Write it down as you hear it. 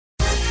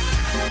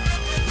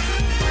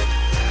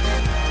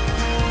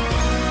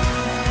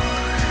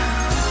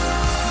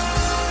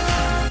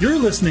You're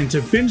listening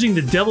to Binging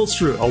the Devil's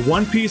Fruit, a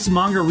One Piece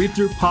manga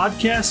read-through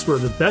podcast where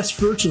the best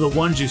fruits are the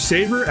ones you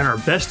savor and are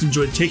best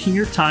enjoyed taking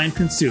your time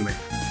consuming.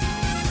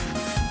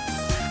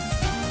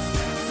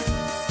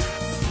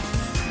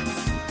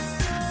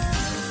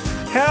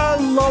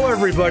 Hello,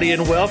 everybody,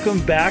 and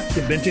welcome back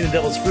to Binging the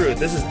Devil's Fruit.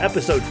 This is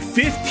episode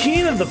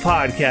 15 of the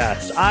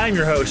podcast. I'm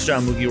your host,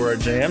 John Mugiwara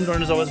JM,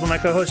 joined as always by my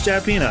co-host,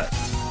 Chad Peanut.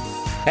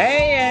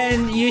 Hey,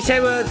 and you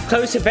said we're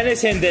close to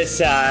finishing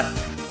this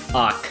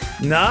arc.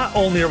 Not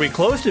only are we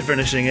close to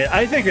finishing it,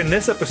 I think in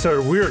this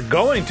episode we're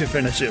going to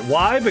finish it.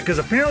 Why? Because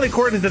apparently,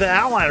 according to the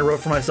outline I wrote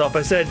for myself,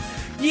 I said,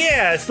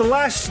 yeah, it's the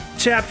last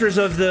chapters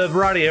of the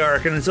Baratie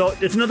arc, and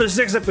it's another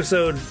 6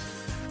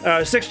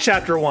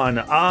 chapter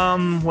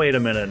one. Wait a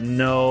minute.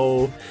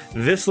 No,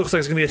 this looks like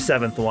it's gonna be a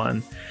 7th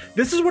one.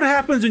 This is what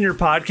happens when your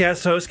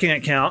podcast host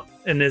can't count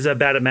and is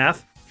bad at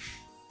math.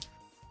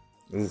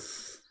 Oof.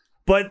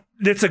 But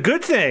it's a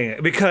good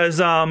thing because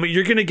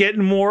you're going to get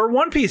more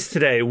One Piece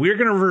today. We're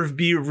going to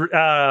be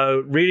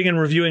reading and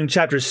reviewing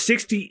chapters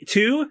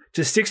 62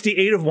 to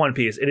 68 of One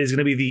Piece. It is going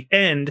to be the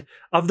end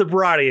of the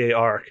Baratie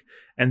arc.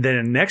 And then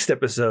in the next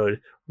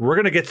episode, we're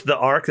going to get to the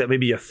arc that may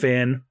be a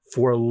fan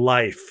for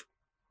life.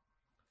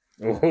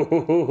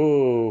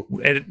 Ooh.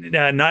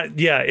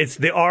 It's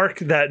the arc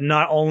that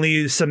not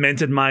only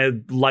cemented my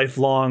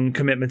lifelong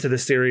commitment to the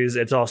series,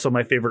 it's also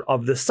my favorite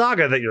of the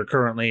saga that you're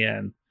currently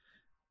in.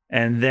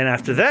 And then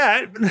after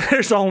that,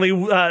 there's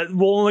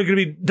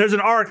an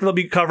arc that'll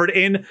be covered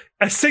in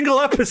a single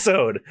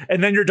episode,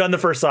 and then you're done the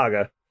first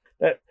saga.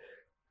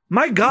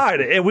 My God,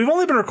 we've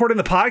only been recording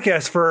the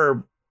podcast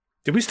for.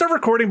 Did we start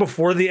recording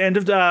before the end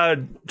of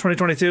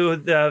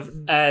 2022?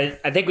 I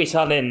think we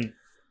saw it in.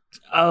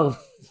 Oh.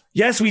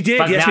 Yes, we did.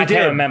 But yes, now we did. I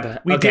can't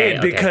remember. We did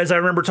okay. because I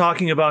remember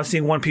talking about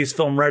seeing One Piece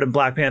film Red and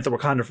Black Panther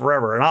Wakanda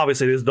Forever, and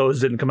obviously those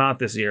didn't come out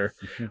this year.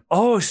 Mm-hmm.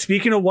 Oh,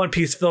 speaking of One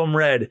Piece film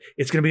Red,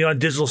 it's going to be on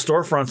digital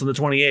storefronts on the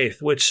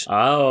 28th, which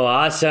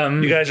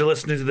awesome! You guys are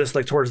listening to this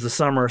like towards the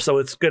summer, so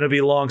it's going to be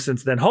long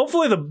since then.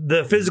 Hopefully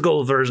the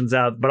physical version's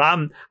out, but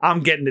I'm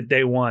getting it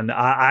day one.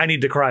 I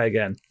need to cry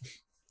again.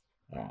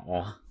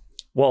 Aww.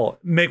 Well,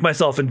 make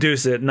myself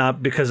induce it,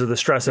 not because of the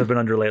stress I've been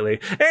under lately.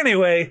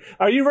 Anyway,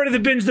 are you ready to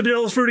binge the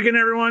Devil's Fruit again,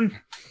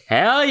 everyone?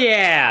 Hell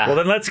yeah! Well,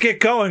 then let's get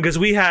going, because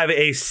we have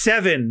a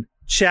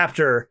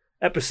 7-chapter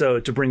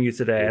episode to bring you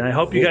today, and I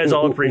hope you guys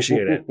all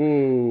appreciate it.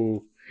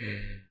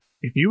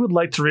 If you would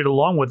like to read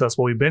along with us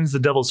while we binge the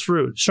Devil's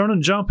Fruit,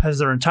 Shonen Jump has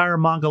their entire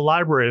manga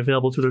library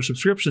available through their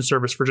subscription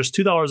service for just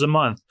 $2 a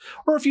month.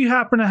 Or if you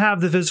happen to have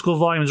the physical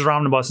volumes or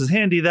omnibuses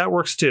handy, that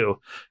works too.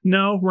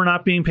 No, we're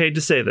not being paid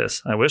to say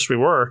this. I wish we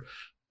were.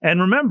 And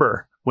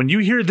remember, when you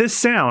hear this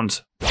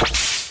sound,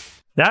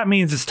 that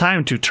means it's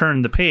time to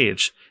turn the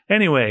page.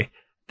 Anyway,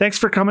 thanks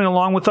for coming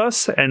along with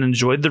us and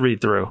enjoyed the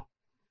read-through.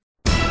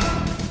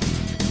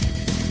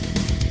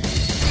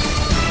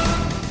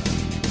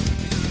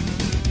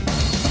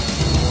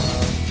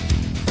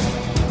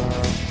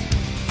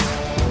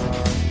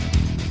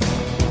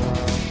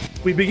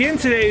 We begin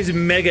today's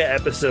mega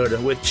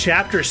episode with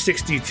Chapter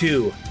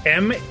 62,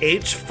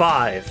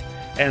 MH5.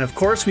 And of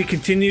course, we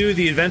continue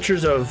the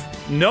adventures of...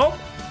 Nope,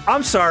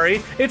 I'm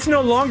sorry. It's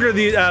no longer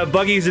the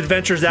Buggy's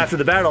Adventures After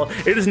the Battle.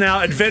 It is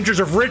now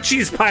Adventures of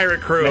Richie's Pirate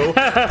Crew,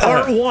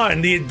 Part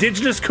 1, the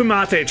Indigenous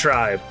Kumate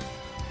Tribe.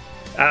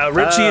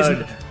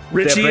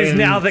 Richie is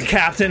now the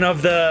captain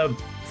of the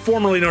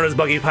formerly known as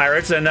Buggy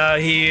Pirates, and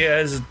he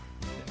has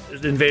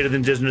invaded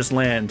indigenous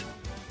land.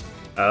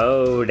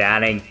 Oh,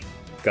 that ain't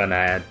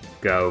gonna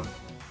go.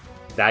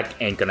 That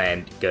ain't gonna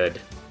end good.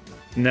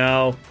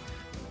 No.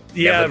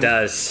 Yeah, never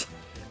does.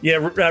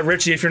 Yeah,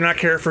 Richie, if you're not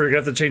careful, you're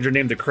gonna have to change your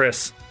name to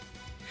Chris.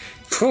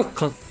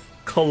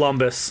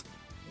 Columbus.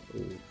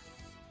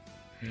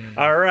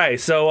 All right,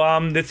 so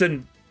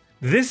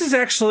this is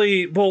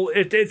actually, well,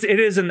 it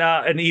is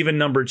an even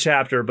numbered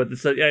chapter, but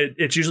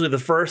it's usually the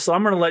first. So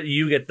I'm gonna let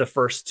you get the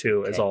first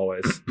two as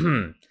always.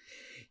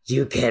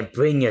 You can't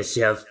bring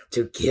yourself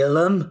to kill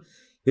him.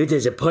 You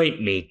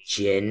disappoint me,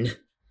 Jin.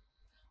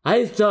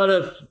 I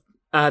thought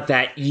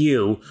that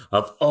you,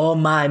 of all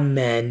my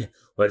men,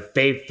 would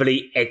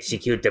faithfully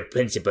execute the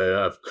principle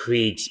of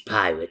Krieg's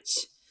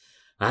pirates.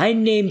 I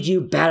named you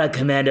battle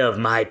commander of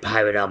my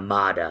pirate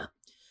armada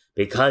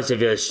because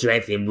of your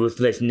strength and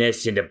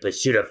ruthlessness in the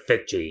pursuit of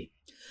victory.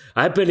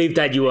 I believe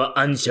that you are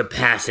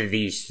unsurpassed in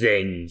these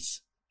things.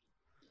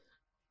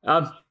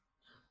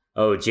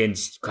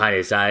 Jin's crying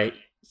his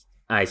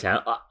eyes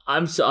out.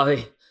 I'm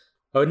sorry.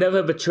 I'll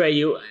never betray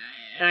you,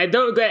 and I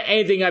don't regret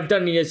anything I've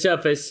done in your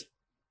service.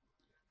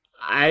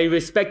 I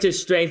respect your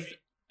strength,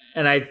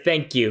 and I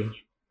thank you.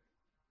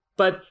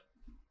 But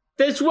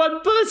there's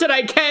one person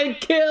I can't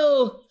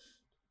kill!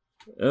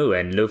 Oh,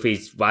 and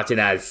Luffy's watching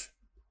us.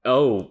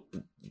 Oh,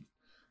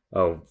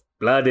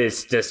 blood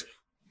is just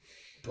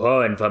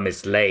pouring from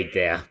his leg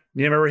there.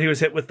 You remember he was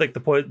hit with like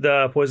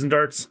the poison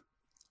darts?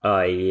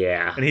 Oh,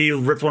 yeah. And he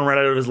ripped one right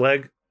out of his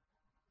leg?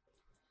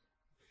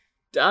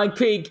 Don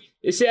Krieg,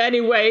 is there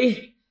any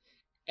way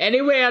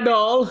at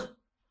all?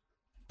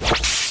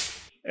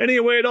 Any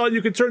way at all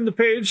you can turn the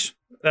page?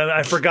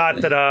 I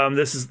forgot that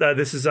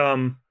this is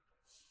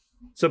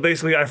so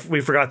basically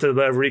we forgot to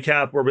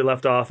recap where we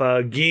left off.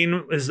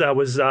 Geen was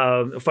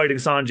fighting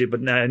Sanji,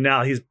 but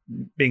now he's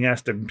being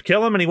asked to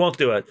kill him, and he won't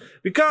do it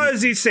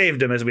because he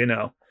saved him, as we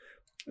know.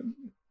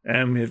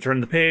 And we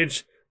turn the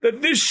page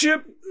that this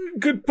ship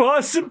could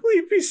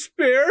possibly be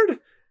spared,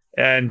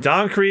 and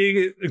Don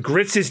Krieg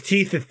grits his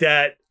teeth at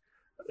that.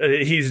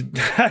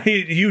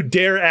 You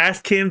dare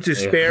ask him to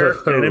spare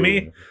an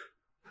enemy?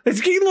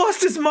 Has Geen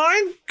lost his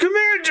mind?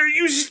 Commander,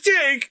 you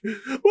stink!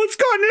 What's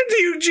gotten into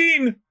you,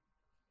 Gene?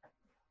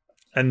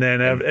 And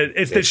then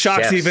it's the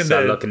shocks even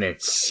the looking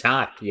at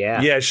shock, yeah.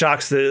 Yeah, it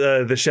shocks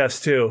the chefs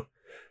too.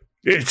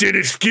 It's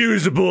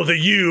inexcusable that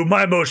you,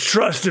 my most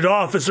trusted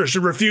officer,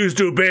 should refuse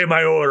to obey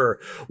my order.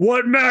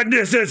 What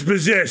madness has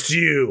possessed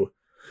you?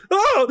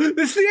 Oh,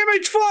 it's the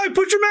MH5!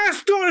 Put your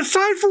mask on, it's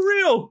time for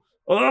real!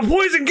 A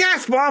poison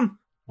gas bomb!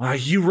 Why,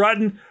 you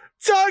rotten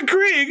Don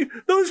Krieg!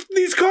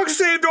 These cooks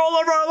saved all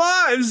of our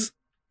lives!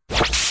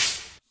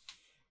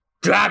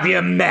 Drop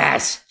your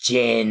mask,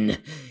 Jin!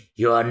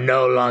 You are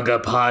no longer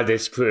part of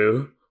this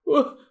crew.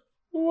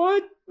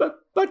 What?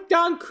 But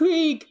Don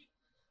Krieg...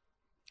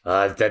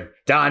 the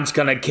Don's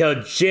gonna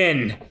kill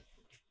Jin.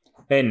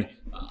 And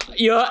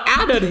you're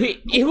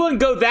adamant he wouldn't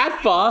go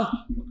that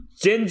far.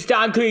 Jin's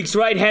Don Krieg's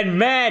right-hand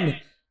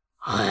man.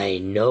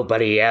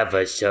 Nobody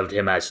ever served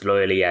him as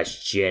loyally as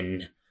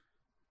Jin.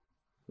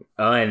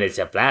 Oh, and it's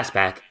a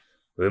flashback.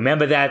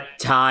 Remember that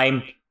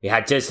time we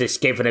had just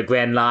escaped from the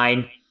Grand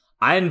Line?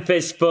 Iron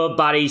Fist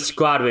full-body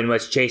squadron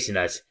was chasing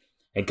us,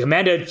 and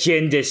Commander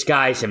Jin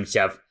disguised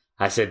himself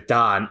as a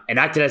Don and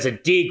acted as a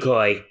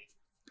decoy.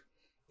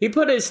 He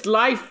put his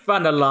life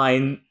on the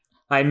line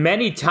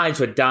many times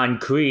for Don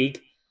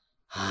Krieg.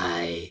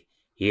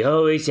 He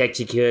always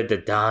executed the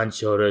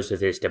Don's orders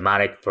with his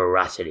demonic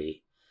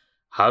ferocity.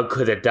 How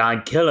could a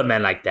Don kill a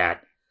man like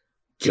that?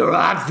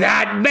 Drop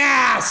that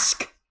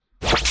mask!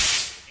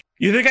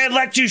 You think I'd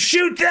let you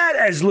shoot that?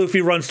 As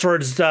Luffy runs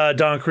towards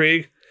Don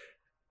Krieg.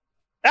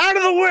 Out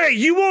of the way!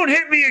 You won't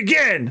hit me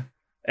again!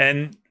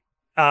 And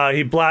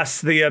he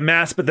blasts the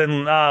mask, but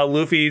then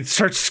Luffy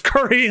starts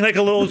scurrying like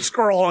a little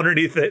squirrel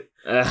underneath it.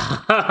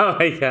 Oh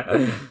my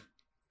god.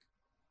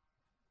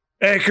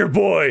 Anchor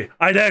boy,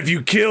 I'd have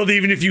you killed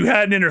even if you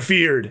hadn't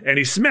interfered. And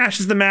he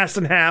smashes the mast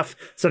in half,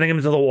 sending him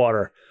into the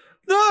water.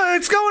 No,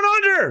 it's going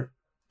under!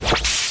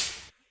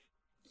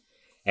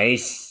 And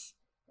he's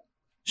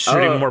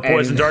shooting more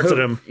poison darts at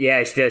him. Yeah,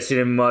 he's still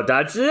shooting more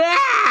darts.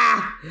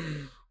 Ah!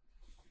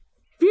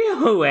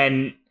 Phew,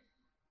 and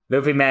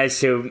Luffy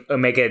managed to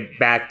make it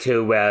back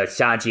to where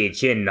Sanji and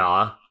Jin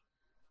are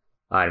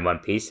on One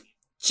Piece.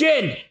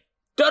 Jin!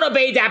 Don't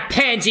obey that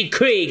pansy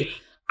Krieg!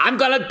 I'm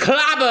gonna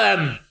clobber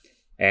him!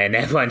 And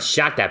everyone's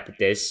shocked at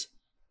this.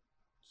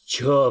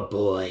 Sure,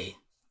 boy.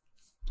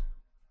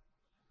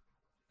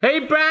 Hey,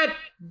 Brad!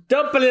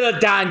 Don't belittle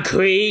Don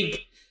Krieg!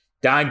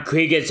 Don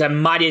Krieg is the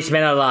mightiest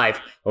man alive.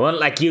 One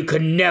like you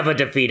could never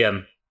defeat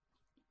him.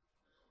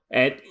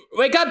 And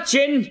wake up,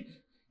 Jin!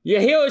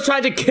 Your hero is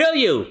trying to kill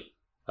you!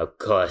 Of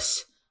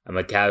course, I'm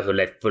a cow who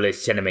let foolish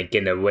sentiment get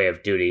in the way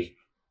of duty.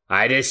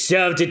 I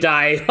deserve to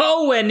die.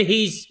 Oh, and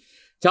he's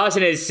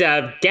tossing his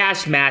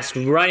gas mask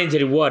right into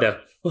the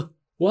water.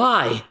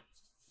 Why?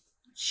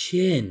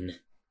 Jin.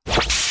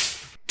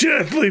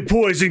 Deathly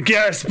poison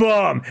gas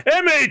bomb!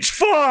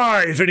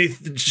 MH5! And he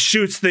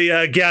shoots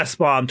the gas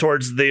bomb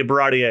towards the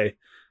Baratie.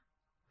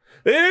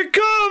 Here it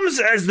comes!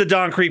 As the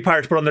Don Krieg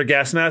pirates put on their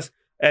gas mask,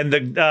 and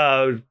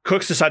the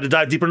cooks decide to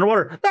dive deeper in the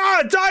water.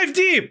 Dive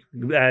deep!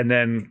 And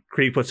then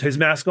Krieg puts his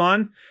mask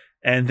on,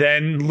 and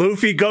then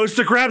Luffy goes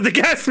to grab the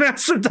gas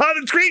mask from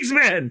Don Krieg's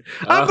men.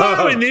 I'm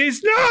borrowing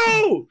these!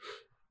 No!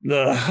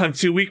 I'm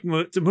too weak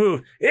to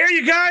move. Here,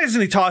 you guys!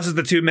 And he tosses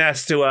the two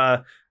masks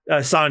to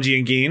Sanji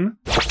and Geen.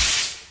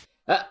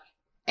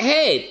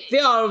 Hey, they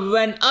all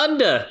went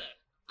under.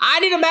 I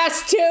need a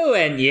mask too.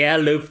 And yeah,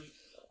 Luffy,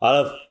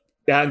 all of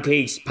Don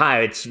Krieg's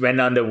pirates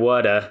went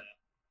underwater.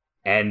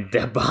 And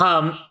the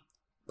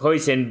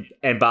poison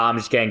and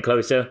bombs getting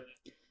closer.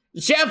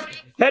 Chef,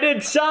 head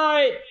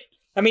inside.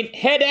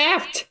 Head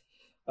aft.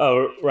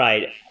 Oh,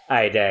 right.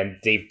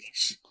 Then the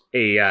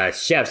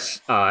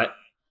chefs are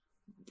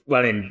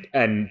running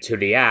into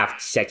the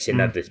aft section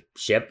of the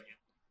ship.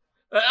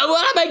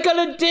 What am I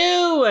gonna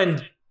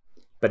do?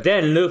 But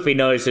then Luffy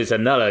notices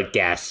another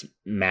gas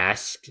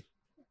mask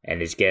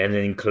and is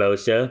getting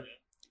closer.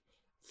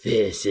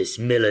 This is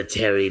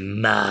military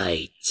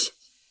might.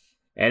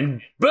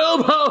 And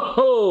boom ho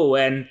ho!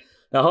 And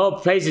the whole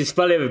place is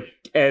full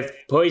of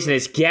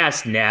poisonous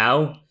gas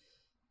now.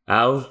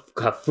 Oh,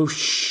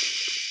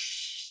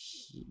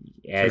 kafoosh.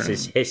 As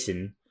it's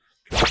hissing.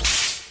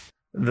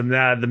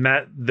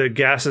 The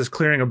gas is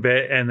clearing a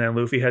bit, and then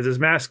Luffy has his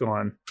mask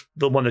on.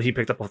 The one that he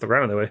picked up off the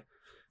ground, anyway.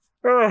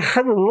 But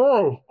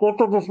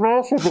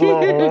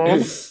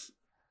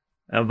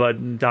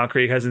Don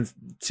Krieg hasn't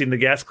seen the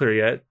gas clear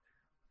yet.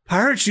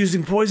 Pirates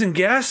using poison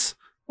gas?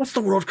 What's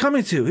the world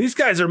coming to? These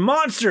guys are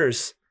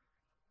monsters!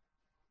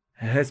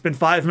 It's been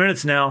 5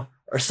 minutes now.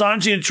 Are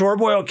Sanji and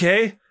Chorboy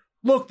okay?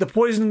 Look, the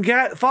poison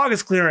fog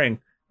is clearing.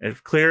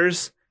 It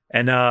clears,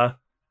 and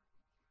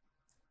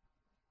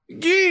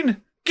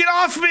Geen, get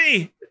off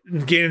me!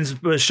 Geen's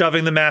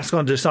shoving the mask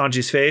onto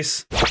Sanji's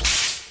face.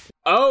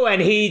 Oh,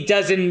 and he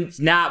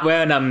not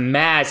wearing a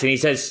mask, and he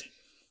says,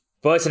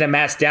 forcing the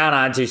mask down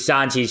onto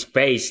Sanji's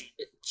face.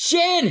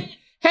 Jin!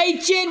 Hey,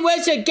 Jin,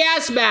 where's your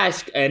gas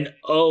mask? And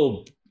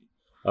oh,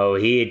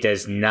 he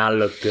does not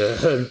look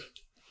good.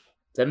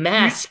 The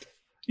mask.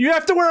 You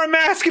have to wear a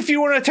mask if you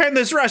want to attend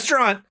this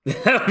restaurant.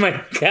 Oh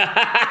my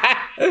god.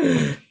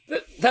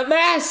 The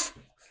mask?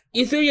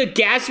 You threw your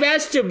gas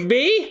mask to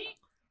me?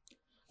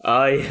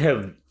 Oh,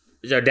 yeah.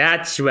 So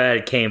that's where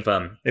it came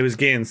from. It was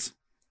Geen's.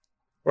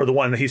 Or the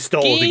one that he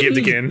stole to give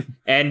to Geen.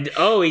 And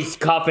he's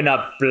coughing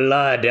up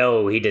blood.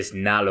 Oh, he does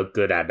not look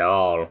good at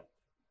all.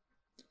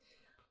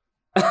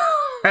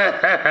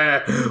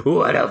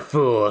 What a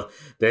fool.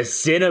 The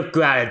sin of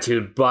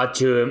gratitude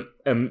brought him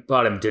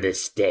to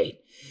this state.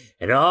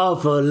 And all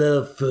for a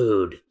little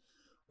food.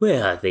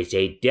 Well, they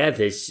say death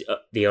is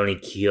the only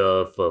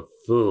cure for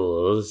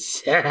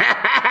fools.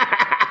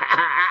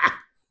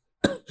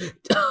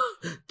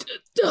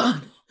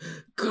 Done.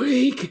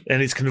 Greek.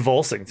 And he's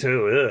convulsing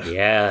too. Ugh.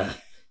 Yeah.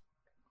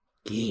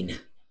 Geen,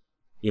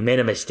 you made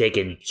a mistake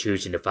in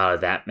choosing to follow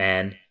that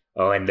man.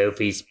 Oh, and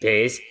Luffy's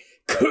pace.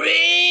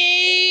 Creek!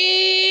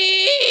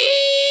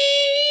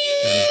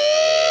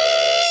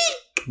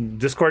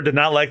 Discord did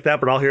not like that,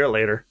 but I'll hear it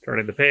later.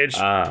 Turning the page.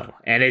 Oh,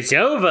 and it's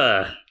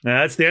over.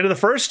 That's the end of the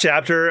first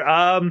chapter.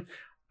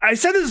 I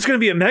said this was going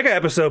to be a mega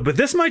episode, but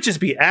this might just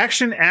be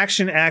action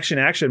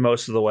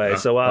most of the way.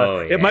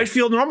 So It might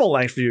feel normal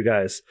length for you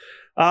guys.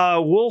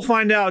 We'll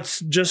find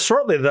out just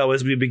shortly, though,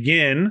 as we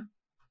begin.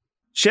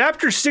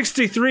 Chapter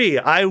 63,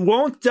 I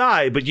Won't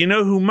Die, but you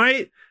know who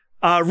might?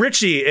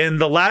 Richie in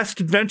the last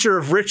adventure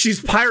of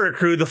Richie's pirate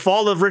crew, the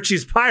fall of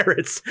Richie's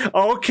pirates.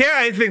 Okay,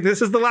 I think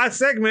this is the last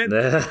segment.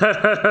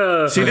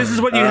 See, this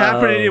is what you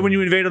happen when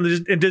you invade on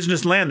the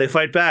indigenous land. They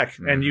fight back,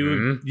 and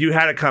you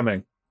had it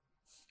coming.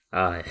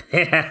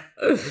 Okay,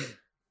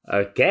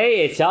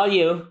 it's all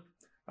you.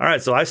 All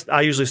right, so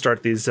I usually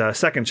start these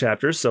second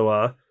chapters,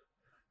 so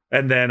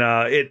and then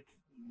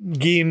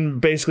Geen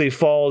basically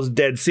falls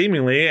dead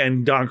seemingly,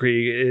 and Don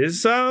Krieg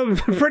is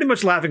pretty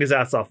much laughing his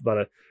ass off about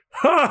it.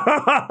 Ha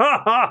ha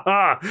ha ha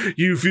ha!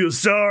 You feel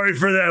sorry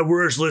for that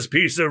worthless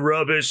piece of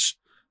rubbish.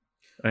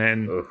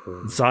 And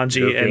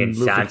Sanji and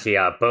Luffy, Sanji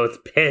are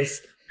both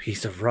pissed.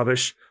 Piece of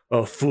rubbish.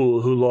 A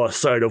fool who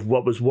lost sight of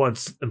what was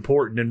once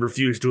important and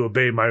refused to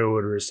obey my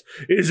orders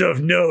is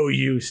of no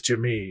use to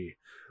me.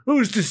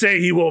 Who's to say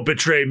he won't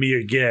betray me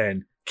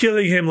again?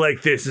 Killing him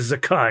like this is a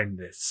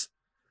kindness.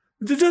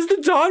 Does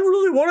the Don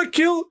really want to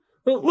kill?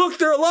 Look,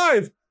 they're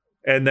alive.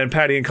 And then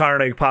Patty and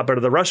Carnegie pop out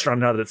of the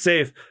restaurant now that it's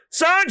safe.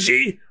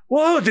 Sanji!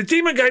 Whoa, the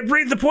demon guy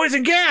breathed the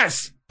poison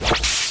gas!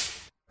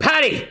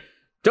 Patty!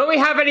 Don't we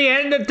have any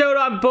antidote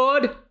on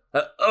board?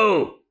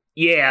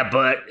 Yeah,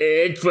 but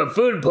it's for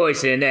food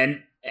poisoning,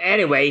 and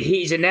anyway,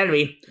 he's an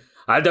enemy.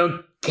 I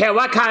don't care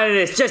what kind it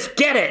is, just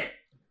get it!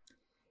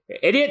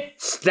 Idiot,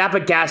 slap a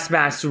gas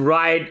mask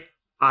right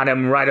on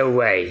him right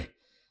away.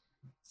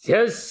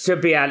 There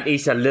should be at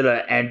least a little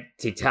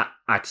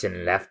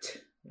antitoxin left.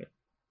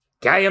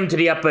 Carry him to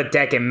the upper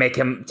deck and make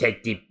him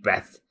take deep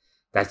breath.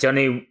 That's the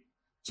only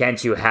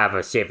chance you have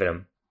of saving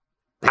him.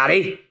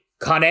 Patty,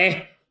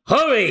 Connie,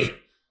 hurry!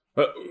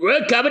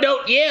 We're coming,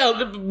 don't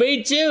yell,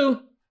 me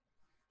too.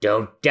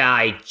 Don't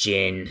die,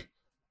 Jin.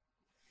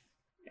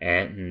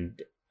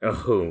 And,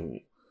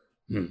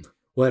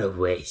 what a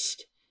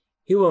waste.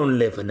 He won't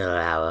live another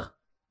hour.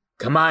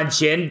 Come on,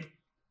 Jin.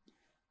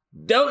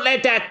 Don't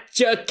let that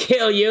jerk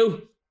kill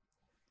you.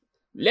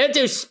 Let's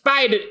do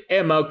spite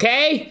him,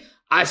 okay?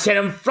 I sent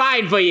him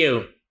flying for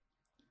you.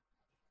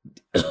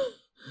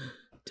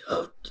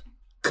 Don't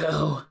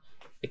go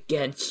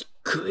against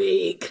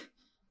Krieg.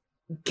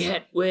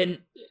 Can't win.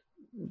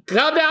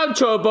 Calm down,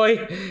 troll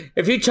boy.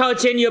 If you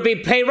charge in, you'll be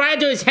paid right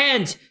into his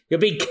hands. You'll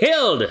be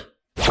killed.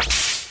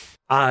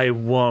 I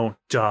won't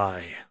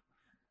die.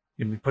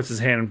 And he puts his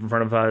hand in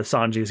front of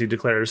Sanji as he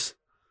declares,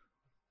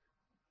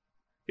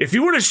 if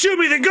you want to shoot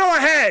me, then go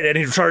ahead! And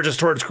he charges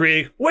towards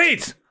Krieg.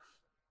 Wait!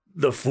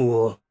 The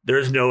fool.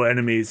 There's no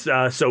enemies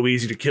so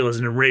easy to kill as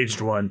an enraged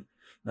one.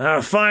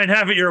 Fine,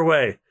 have it your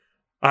way.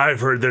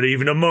 I've heard that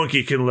even a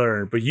monkey can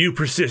learn, but you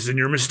persist in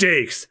your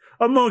mistakes.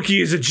 A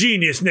monkey is a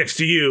genius next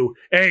to you,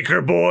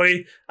 anchor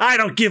boy. I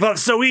don't give up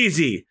so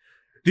easy.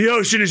 The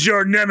ocean is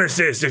your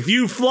nemesis. If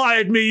you fly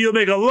at me, you'll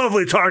make a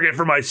lovely target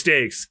for my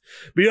stakes.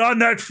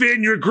 Beyond that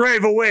fin, your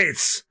grave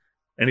awaits.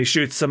 And he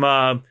shoots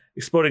some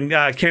exploding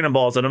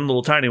cannonballs at him,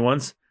 little tiny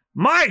ones.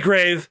 My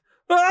grave?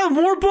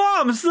 More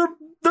bombs!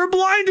 They're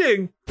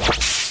blinding!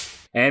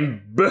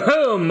 And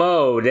boom!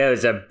 Oh, there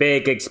was a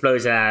big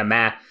explosion out of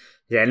map.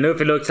 And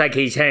Luffy looks like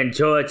he's heading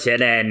towards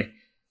it, and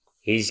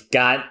he's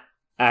got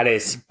out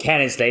his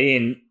cannon slate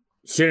and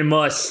shooting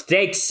more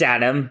stakes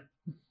at him.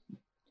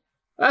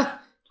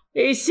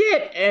 He's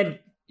hit, and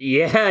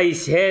yeah,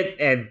 he's hit,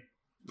 and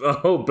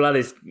blood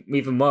is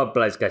even more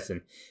blood is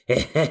gushing.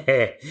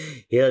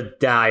 He'll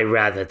die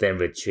rather than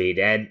retreat,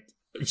 and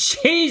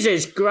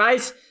Jesus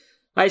Christ,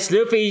 As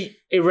Luffy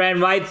ran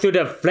right through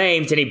the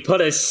flames and he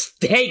pulled a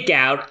stake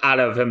out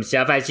of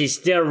himself as he's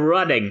still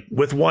running.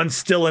 With one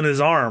still in his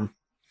arm.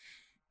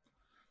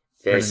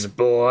 This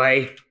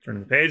boy.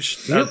 Turning the page.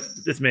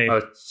 It's me.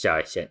 Oh,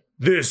 sorry, shit.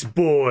 This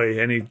boy.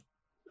 And he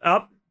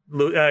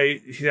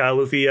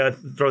Luffy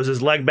throws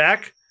his leg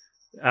back.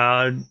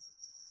 An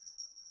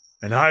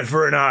eye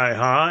for an eye,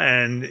 huh?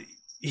 And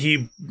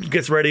he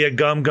gets ready a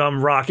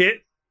gum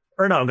rocket.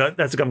 Or no,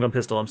 that's a gum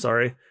pistol, I'm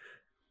sorry.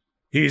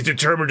 He's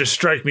determined to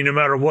strike me no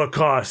matter what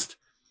cost.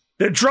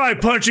 Then try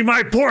punching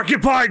my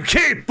porcupine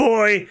cape,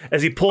 boy!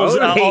 As he pulls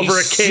it out over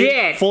a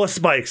cape full of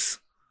spikes.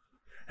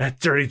 That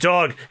dirty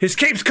dog. His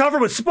cape's covered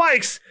with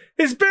spikes.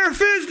 His bare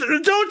fist.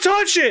 Don't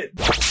touch it.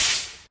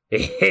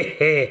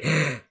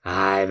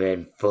 I'm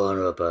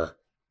invulnerable.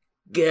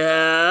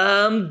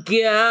 Gum,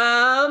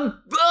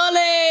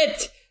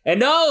 bullet! And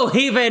no,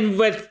 even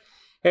with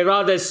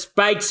all the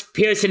spikes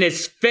piercing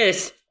his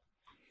fist,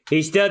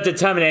 he's still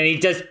determined, and he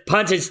just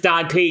punches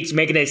Don Krieg,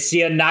 making a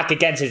sealed knock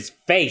against his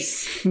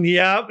face.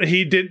 Yeah,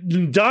 he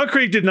did. Don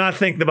Krieg did not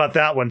think about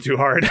that one too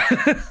hard.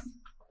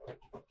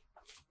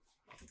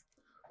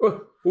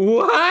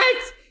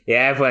 What?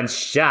 Yeah, everyone's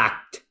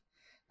shocked.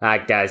 I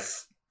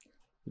guess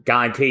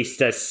Don Krieg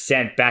just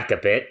sent back a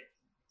bit.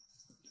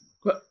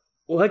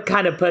 What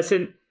kind of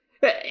person?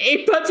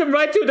 He puts him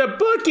right through the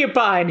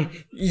porcupine.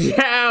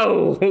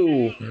 Yow!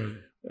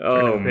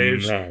 Oh,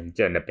 man.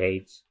 Turn the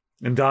page.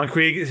 And Don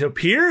Krieg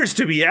appears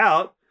to be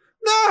out.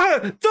 No,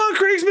 Don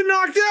Krieg's been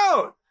knocked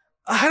out.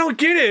 I don't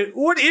get it.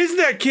 What is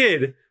that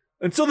kid?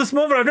 Until this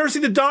moment, I've never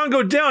seen the Don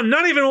go down,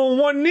 not even on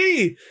one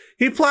knee.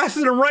 He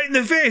blasted him right in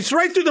the face,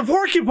 right through the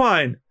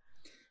porcupine.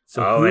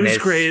 So whose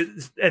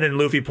grave? And then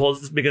Luffy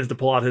begins to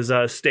pull out his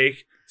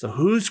stake. So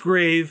whose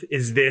grave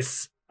is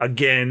this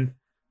again?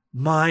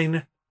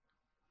 Mine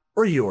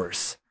or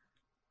yours?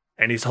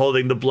 And he's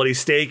holding the bloody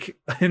stake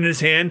in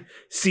his hand.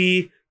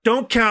 See,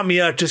 don't count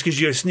me out just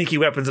because you have sneaky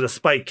weapons and a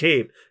spiked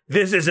cape.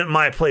 This isn't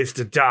my place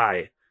to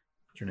die.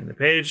 Turning the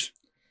page.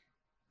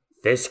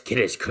 This kid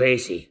is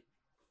crazy.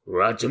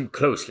 Watch him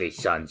closely,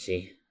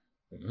 Sanji.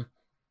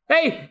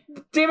 Hey,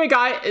 demon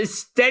guy,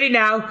 steady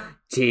now.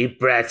 Deep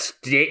breaths.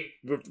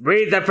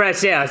 Breathe the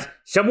fresh air.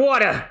 Some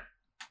water.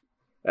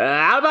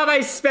 How about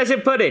my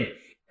special pudding?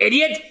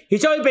 Idiot,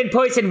 he's only been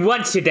poisoned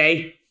once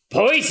today.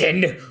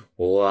 Poisoned?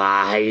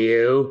 Why,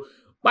 you?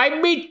 My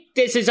meat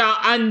dishes are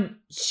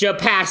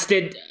unsurpassed.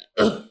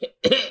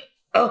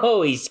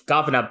 Oh, he's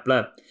coughing up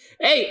blood.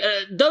 Hey,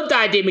 don't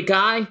die, demon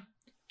guy.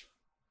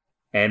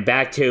 And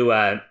back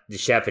to the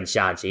chef and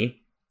Shanti.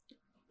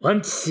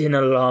 Once in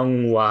a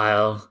long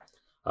while,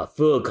 a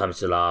fool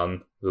comes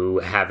along who,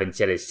 having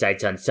set his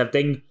sights on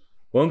something,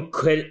 won't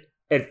quit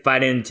at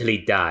fighting until he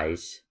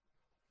dies.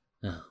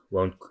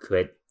 Won't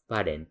quit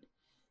fighting.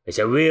 It's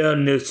a real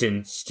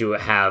nuisance to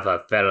have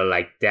a fellow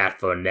like that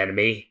for an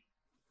enemy.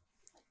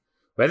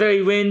 Whether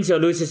he wins or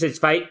loses his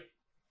fight,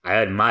 I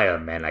admire a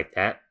man like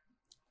that.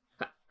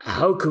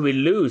 How could we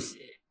lose?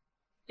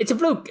 It's a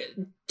fluke.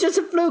 Just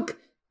a fluke.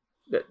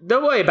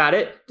 Don't worry about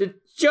it.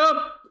 Sure.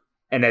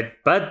 And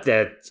Bud,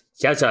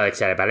 so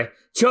excited about it.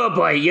 Sure,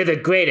 boy, you're the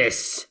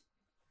greatest.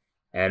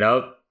 And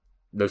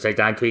looks like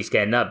Don Krieg's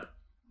getting up.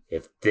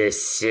 If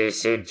this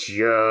isn't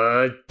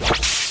your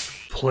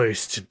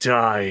place to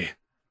die,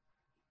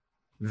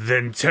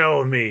 then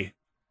tell me.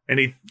 And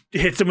he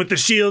hits him with the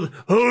shield.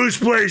 Whose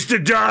place to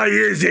die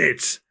is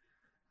it?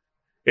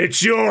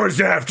 It's yours,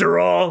 after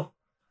all.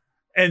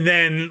 And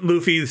then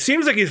Luffy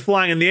seems like he's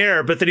flying in the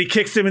air, but then he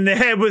kicks him in the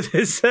head with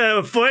his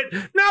foot.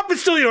 Nope,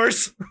 it's still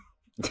yours.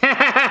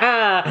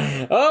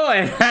 Oh,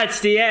 and that's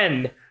the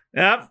end.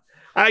 Yep.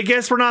 I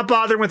guess we're not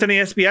bothering with any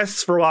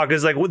SPS for a while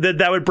because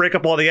that would break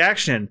up all the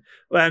action.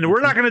 And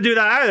we're not going to do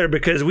that either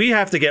because we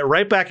have to get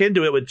right back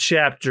into it with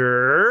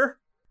chapter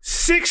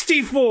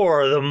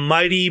 64, the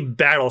mighty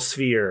battle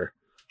sphere.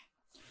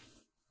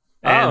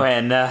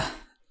 And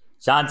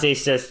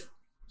Shanti's just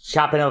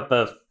chopping up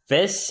a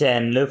fist,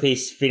 and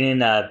Luffy's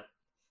feeding a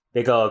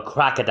big old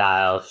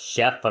crocodile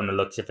chef from the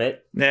looks of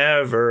it.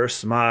 Never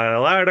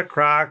smile at a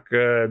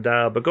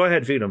crocodile, but go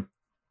ahead, feed him.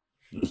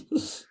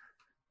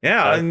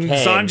 Yeah, okay. And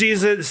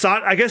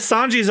I guess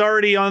Sanji's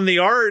already on the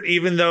art,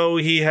 even though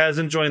he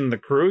hasn't joined the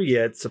crew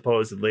yet,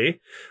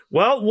 supposedly.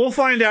 Well, we'll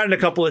find out in a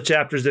couple of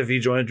chapters if he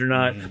joined or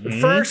not. Mm-hmm. But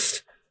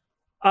first,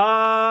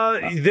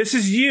 this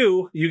is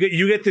you.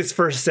 You get this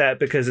first set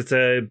because it's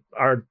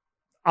our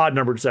odd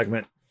numbered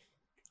segment.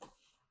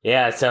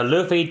 Yeah, so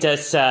Luffy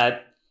just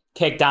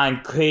kicked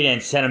Don Krieg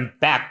and sent him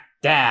back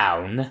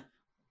down.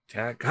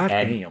 God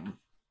damn.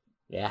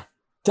 Yeah.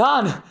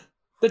 Don!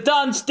 The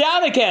Don's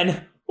down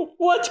again!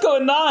 What's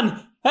going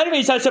on?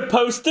 Enemies are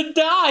supposed to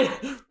die!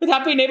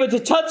 Without being able to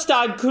touch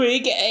Don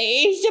Krieg,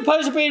 he's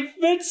supposed to be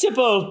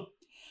invincible!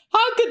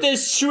 How could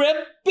this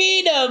shrimp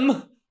beat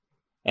him?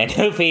 And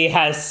Luffy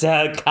has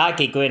a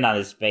cocky grin on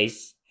his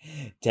face.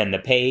 Turn the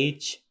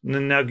page.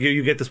 Now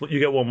you get this. You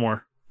get one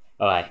more.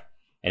 Alright.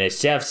 And the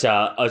chefs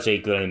are also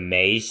equally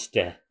amazed.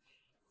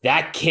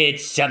 That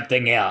kid's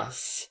something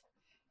else.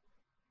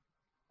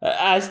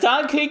 As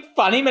Don Krieg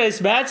finally met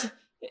his match,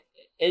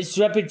 his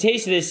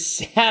reputation is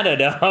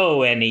shattered.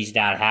 Oh, and he's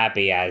not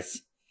happy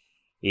as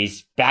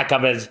he's back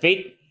up on his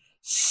feet.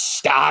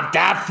 Stop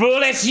that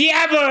foolish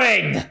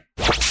yammering!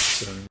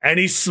 And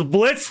he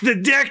splits the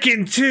deck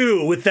in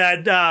two with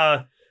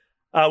that,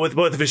 with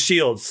both of his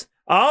shields.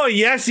 Oh,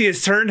 yes, he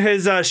has turned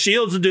his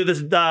shields into this,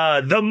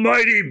 the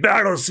mighty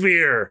battle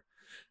sphere.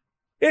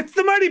 It's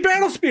the mighty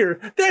battle spear.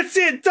 That's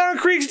it. Don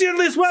Krieg's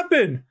deadliest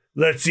weapon.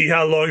 Let's see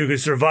how long you can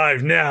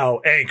survive now,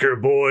 anchor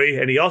boy.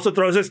 And he also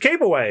throws his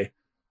cape away.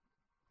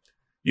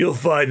 You'll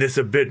find this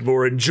a bit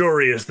more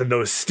injurious than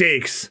those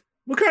stakes.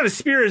 What kind of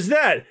spear is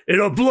that?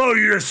 It'll blow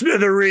your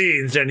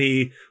smithereens. And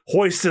he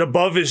hoists it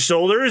above his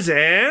shoulders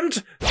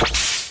and...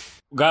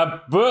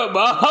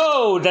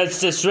 Oh, that's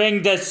the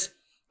string that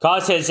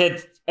causes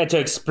it to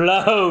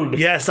explode.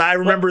 Yes, I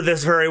remember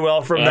this very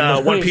well from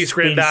the One Piece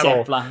Grand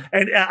Battle.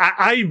 And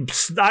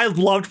I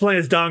loved playing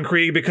as Don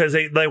Krieg because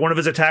one of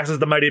his attacks is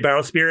the Mighty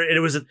Battle Spear.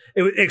 And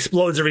it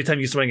explodes every time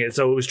you swing it,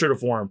 so it was true to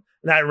form.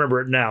 And I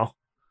remember it now.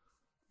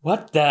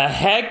 What the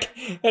heck?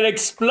 It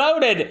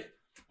exploded!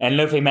 And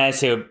Luffy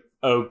managed to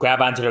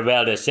grab onto the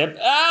rail of the ship.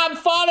 I'm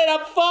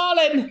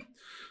falling!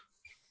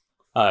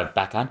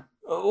 Back on.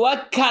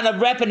 What kind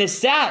of weapon is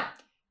that?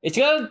 It's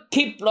gonna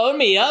keep blowing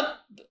me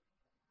up?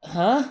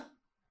 Huh?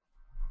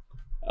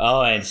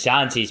 Oh, and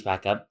Shanti's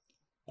back up.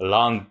 A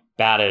long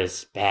battle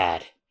is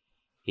bad.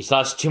 He's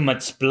lost too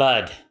much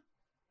blood.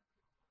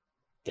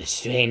 The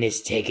strain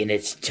is taking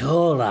its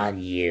toll on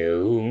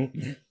you.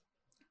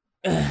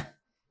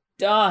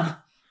 Don,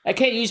 I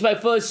can't use my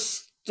full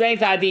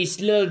strength out of these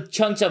little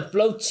chunks of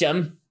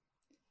flotsam.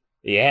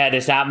 Yeah,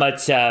 there's not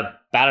much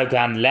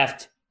battleground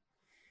left.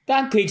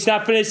 Don Krieg's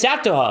not finished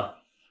after all.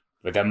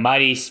 With the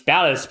mighty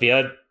battle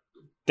spear,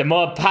 the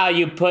more power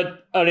you put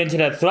into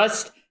the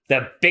thrust,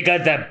 the bigger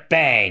the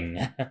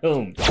bang.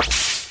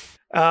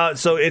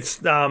 So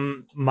it's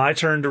my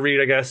turn to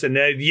read, I guess. And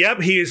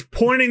yep, he is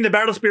pointing the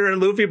battle spear at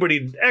Luffy, but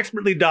he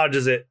expertly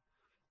dodges it.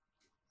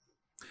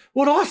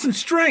 What awesome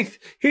strength!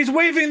 He's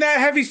waving that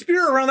heavy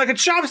spear around like a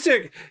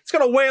chopstick. It's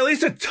gonna weigh at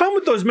least a ton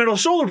with those metal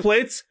shoulder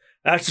plates.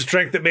 That's the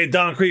strength that made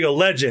Don Krieg a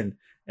legend.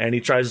 And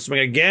he tries to swing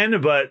again,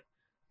 but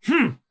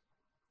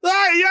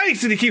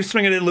yikes! And he keeps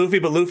swinging at Luffy,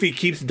 but Luffy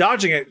keeps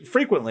dodging it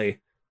frequently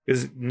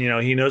because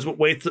he knows what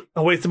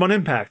awaits him on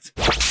impact.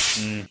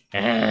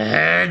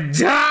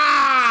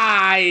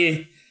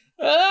 Die!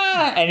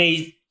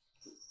 And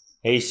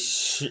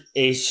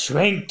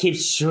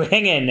keeps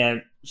swinging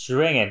and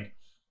swinging.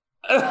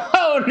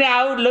 Oh,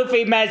 now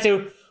Luffy managed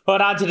to hold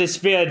on to the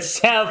spear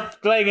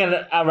itself, clinging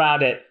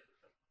around it.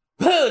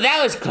 Whew,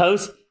 that was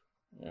close.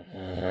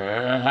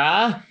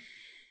 Huh?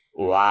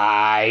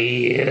 Why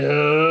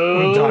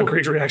you? Don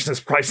Krieg's reaction is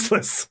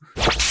priceless.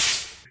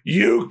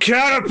 You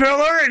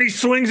caterpillar! And he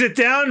swings it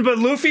down, but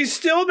Luffy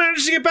still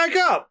manages to get back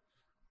up.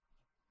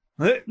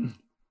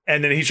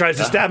 And then he tries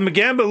to stab him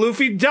again, but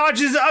Luffy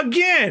dodges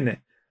again.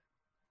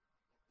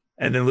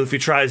 And then Luffy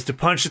tries to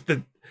punch at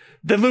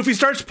Then Luffy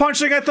starts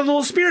punching at the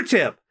little spear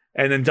tip.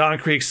 And then Don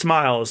Krieg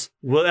smiles.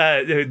 Well,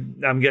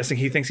 I'm guessing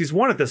he thinks he's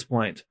won at this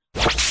point.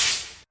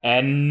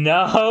 And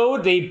no,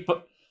 the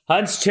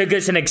punch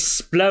triggers an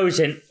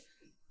explosion.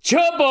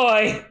 Sure,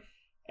 boy!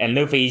 And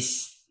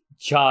Luffy's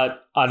charred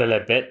on a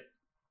little bit.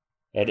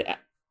 And,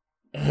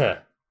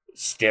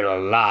 still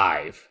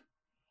alive.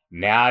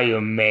 Now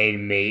you made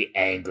me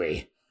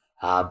angry.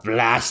 I'll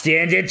blast you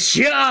into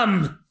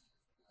chum!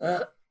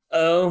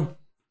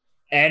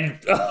 And,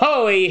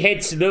 he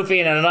hits Luffy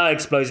and another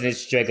explosion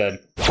is triggered.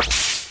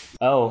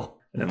 Oh.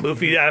 And then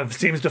Luffy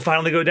seems to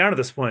finally go down at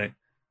this point.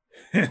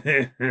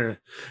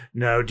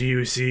 Now do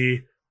you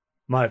see?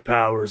 My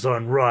power's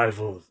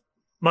unrivaled.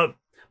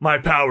 My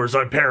power's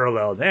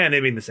unparalleled. And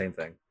they mean the same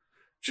thing.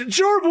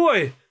 Sure,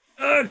 boy!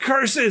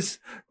 Curses!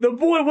 The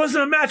boy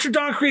wasn't a match for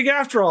Don Krieg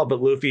after all,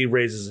 but Luffy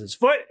raises his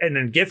foot and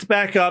then gets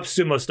back up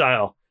sumo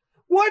style.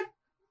 What?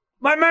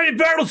 My mighty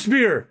battle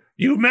spear!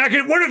 You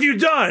maggot, what have you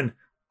done?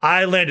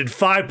 I landed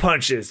 5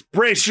 punches.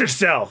 Brace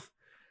yourself.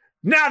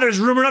 Now there's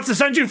room enough to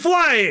send you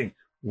flying.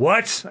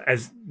 What?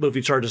 As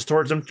Luffy charges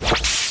towards him.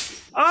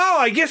 Oh,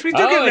 I guess we do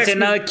get it's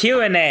another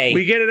Q&A.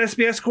 We get an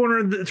SBS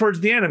corner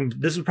towards the end, and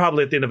this was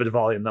probably at the end of the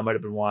volume. That might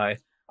have been why.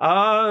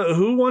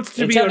 Who wants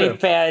to be Oda? It's only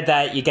fair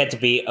that you get to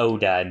be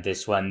Oda in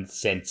this one,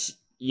 since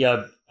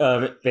you've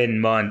been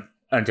more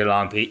into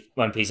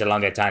One Piece a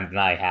longer time than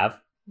I have.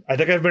 I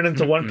think I've been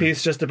into One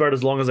Piece just about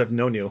as long as I've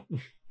known you.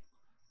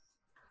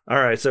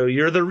 All right, so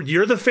you're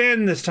the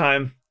fan this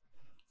time.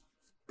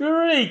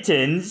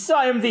 Greetings,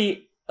 I am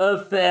the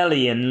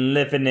Earth-alien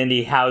living in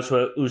the house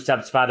where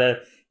Usopp's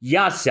father,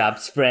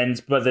 Yasopp's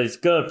friend's brother's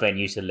girlfriend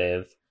used to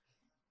live.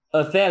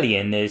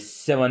 Earth-alien is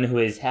someone who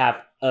is half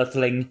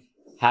Earthling,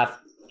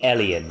 half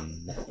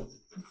alien.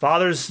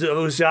 Father's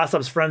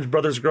Yasopp's friend's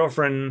brother's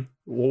girlfriend.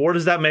 What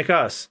does that make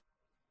us?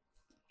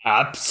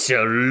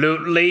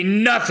 Absolutely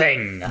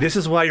nothing. This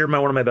is why you're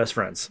one of my best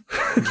friends.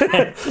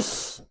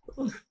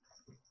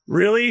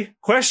 Really?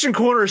 Question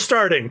corner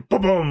starting.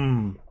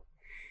 Boom.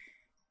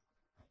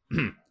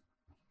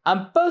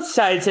 On both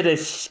sides of the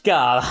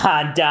skull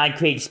on Don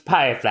Creek's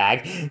pirate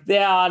flag,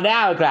 there are an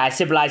hourglass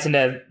symbolizing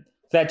the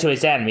threat to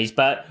his enemies,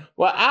 but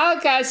were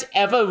hourglass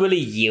ever really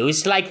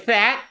used like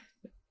that?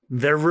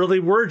 There really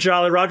were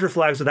Jolly Roger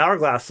flags with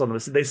hourglass on them.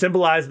 They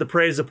symbolize the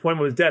prey's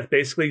appointment with death.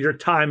 Basically, your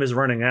time is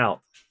running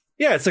out.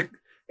 Yeah,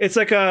 it's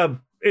like a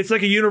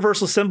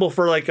universal symbol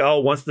for like, oh,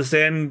 once the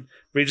sand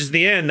reaches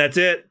the end, that's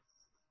it.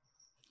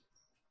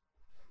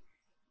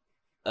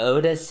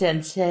 Oda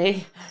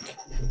Sensei,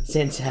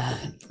 since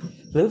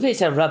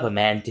Luffy's a rubber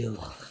man, do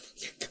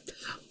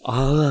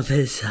all of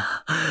his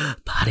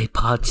body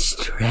parts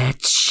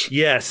stretch?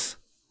 Yes,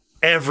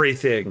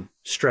 everything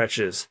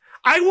stretches.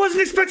 I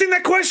wasn't expecting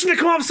that question to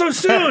come up so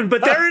soon,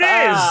 but there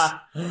it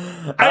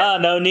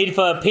is. No need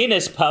for a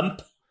penis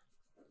pump.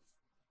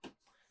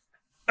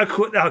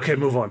 Okay,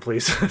 move on,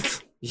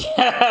 please.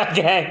 Yeah,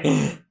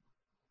 okay.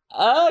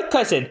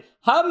 Question.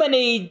 How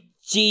many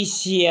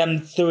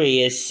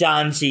GCM3 is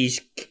Sanji's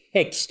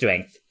kick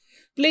strength?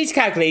 Please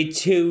calculate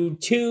to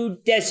 2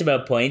 decimal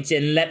points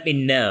and let me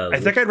know. I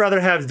think I'd rather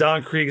have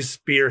Don Krieg's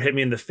spear hit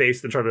me in the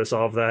face than try to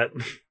solve that.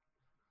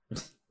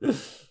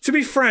 To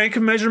be frank,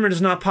 measurement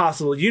is not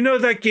possible. You know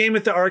that game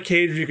at the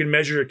arcade where you can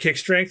measure your kick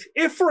strength?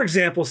 If, for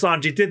example,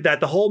 Sanji did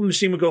that, the whole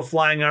machine would go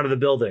flying out of the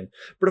building.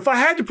 But if I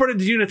had to put it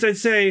into units, I'd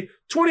say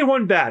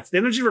 21 bats. The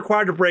energy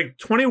required to break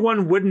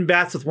 21 wooden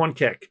bats with one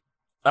kick.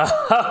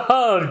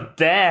 Oh,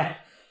 damn.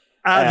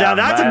 Now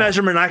that's a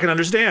measurement I can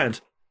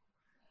understand.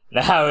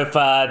 Now, if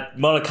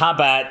Mortal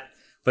Kombat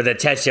with the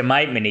Test Your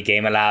Might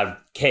minigame allowed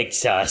kicks,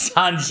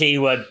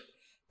 Sanji would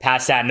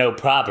pass that no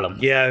problem.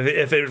 Yeah,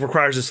 if it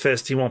requires his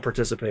fist, he won't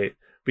participate.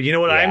 But you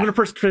know what? Yeah. I am going to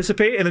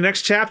participate in the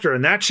next chapter,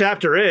 and that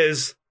chapter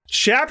is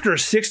Chapter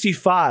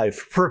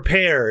 65,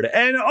 Prepared.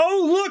 And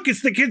oh, look,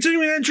 it's the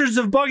continuing entrance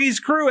of Buggy's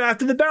crew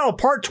after the battle,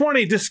 Part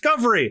 20,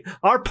 Discovery,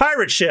 our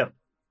pirate ship.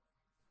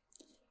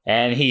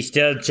 And he's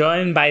still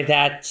joined by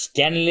that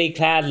scantily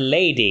clad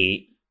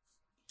lady.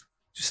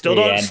 Still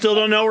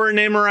don't know her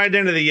name or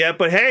identity yet,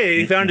 but hey,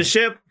 he found a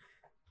ship.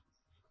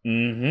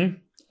 Mm-hmm.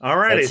 All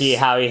right. Let's see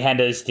how he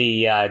handles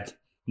the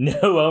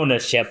no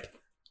ownership.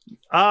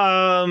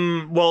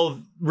 Well,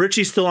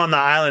 Richie's still on the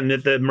island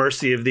at the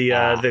mercy of the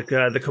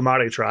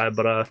Komate tribe,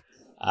 but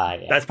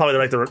yeah. That's probably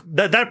like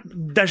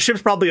that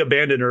ship's probably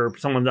abandoned or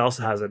someone else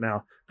has it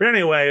now. But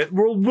anyway,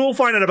 we'll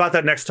find out about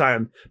that next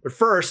time. But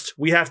first,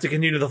 we have to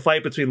continue the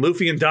fight between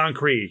Luffy and Don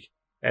Krieg,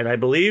 and I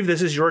believe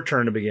this is your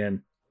turn to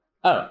begin.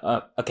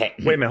 Oh, okay.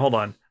 Wait a minute, hold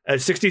on.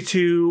 At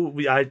 62,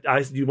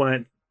 you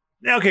want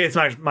to? Okay, it's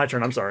my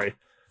turn. I'm sorry.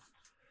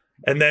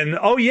 And then,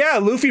 oh yeah,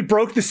 Luffy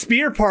broke the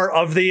spear part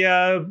of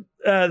the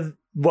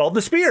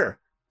the spear.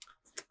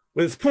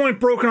 With its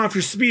point broken off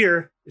your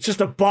spear, it's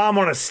just a bomb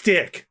on a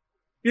stick.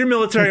 Your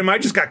military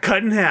might just got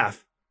cut in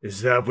half.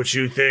 Is that what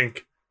you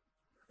think?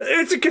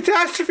 It's a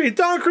catastrophe.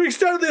 Don Krieg's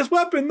deadliest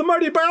weapon, the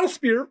mighty battle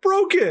spear,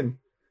 broken.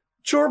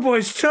 Chore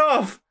Boy's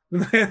tough.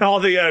 And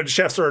all the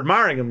chefs are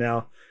admiring him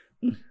now.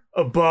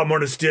 A bomb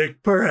on a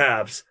stick,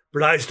 perhaps,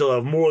 but I still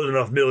have more than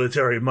enough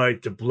military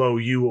might to blow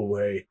you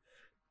away.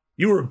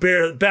 You were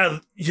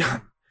badly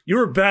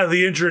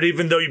injured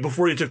even though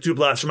before you took 2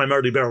 blasts from my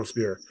mighty battle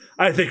spear.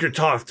 I think your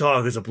talk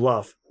is a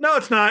bluff. No,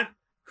 it's not.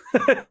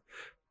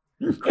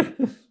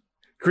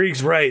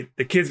 Krieg's right.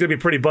 The kid's gonna be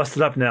pretty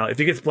busted up now. If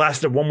he gets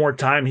blasted one more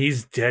time,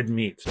 he's dead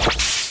meat.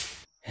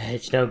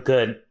 It's no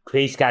good.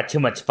 Krieg's got too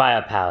much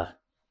firepower.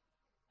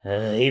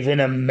 Even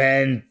a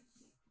man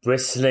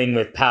bristling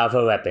with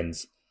powerful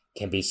weapons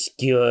can be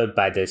skewered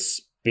by the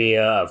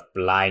spear of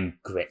blind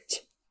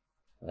grit.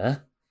 Huh?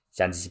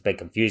 Sounds a bit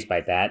confused by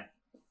that.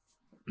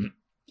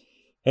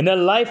 In the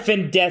life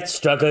and death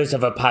struggles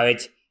of a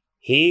pirate,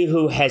 he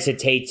who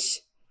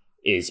hesitates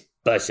is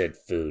buzzard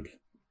food.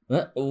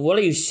 What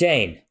are you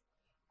saying?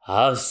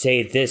 I'll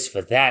say this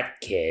for that,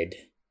 kid.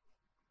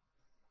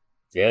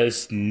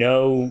 There's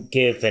no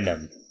give in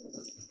him.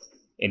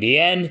 In the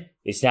end,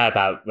 it's not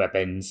about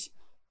weapons.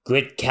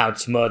 Grit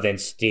counts more than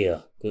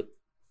steel.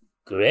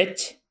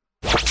 Grit?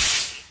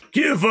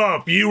 Give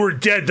up! You were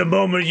dead the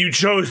moment you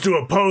chose to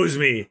oppose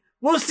me.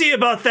 We'll see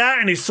about that.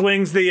 And he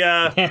swings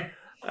the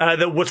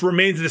what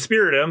remains of the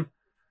spear at him.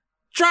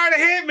 Try to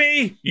hit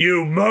me,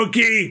 you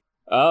monkey!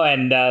 Oh,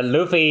 and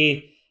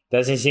Luffy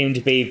doesn't seem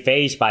to be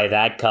fazed by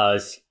that,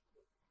 cause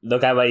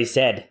look at what he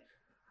said.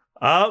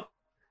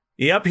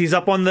 Yep, he's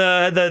up on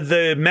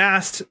the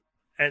mast,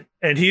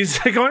 and he's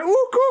going,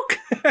 ook, ook.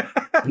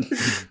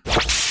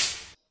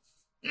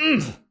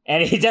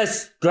 And he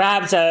just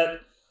grabs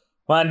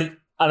one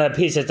on a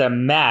piece of the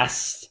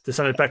mast. To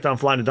send it back down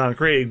flying to Don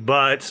Krieg,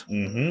 but...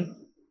 Mm-hmm.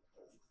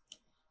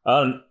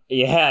 Oh,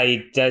 yeah,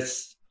 he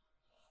just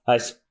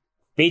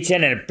beats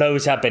in and it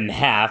blows up in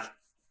half.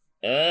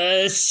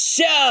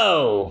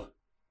 So!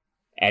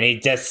 And he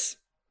just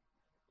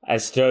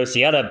throws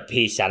the other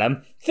piece at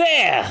him.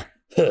 There!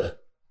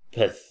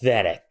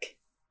 Pathetic.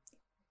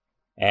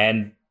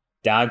 And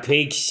Don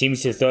Krieg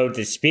seems to throw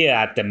the spear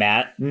at the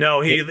mat. No,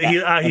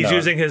 he's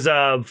using his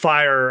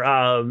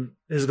fire,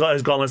 his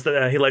gauntlets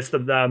that he lights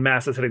the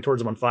mass that's heading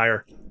towards him on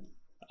fire.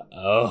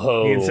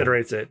 Oh. He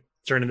incinerates it.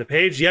 Turning the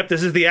page. Yep,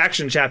 this is the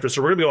action chapter,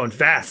 so we're gonna be going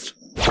fast.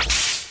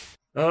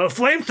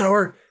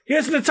 Flamethrower. He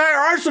has an entire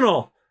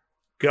arsenal.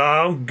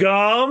 Gum,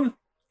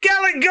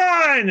 Gatling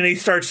gun, and he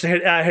starts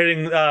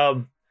hitting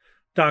Don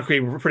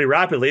Krieg pretty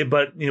rapidly.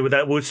 But with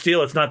that Woot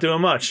Steel, it's not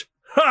doing much.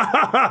 Ha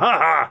ha ha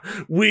ha!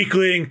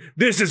 Weakling,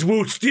 this is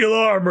Woot Steel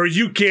armor.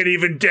 You can't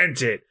even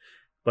dent it.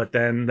 But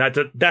then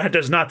that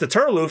does not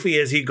deter Luffy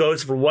as he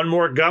goes for one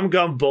more gum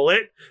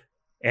bullet,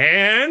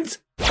 and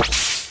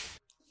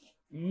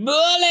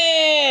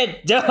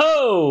bullet!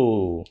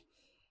 Oh!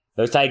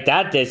 Looks like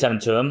that did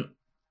something to him.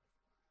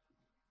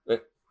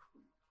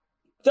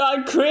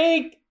 Don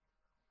Krieg!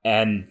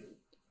 And,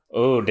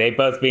 they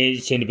both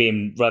seem to be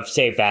in rough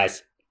shape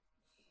as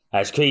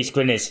Krieg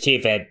squints his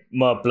teeth and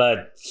more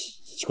blood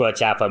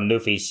squirts out from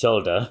Luffy's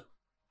shoulder.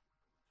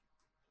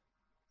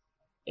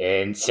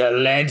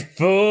 Insolent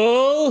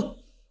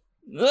fool!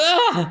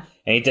 Ah!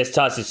 And he just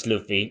tosses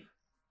Luffy.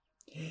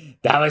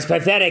 That was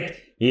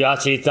pathetic. You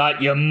actually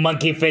thought your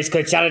monkey fist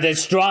could challenge the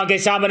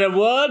strongest arm in the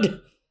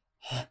world?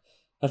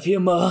 A few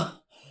more.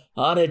 I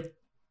ought to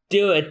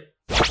do it.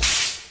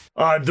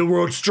 I'm the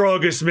world's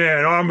strongest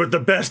man, armed with the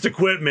best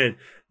equipment.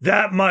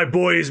 That, my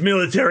boy, is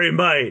military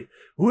might.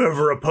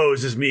 Whoever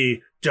opposes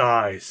me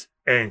dies,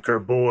 anchor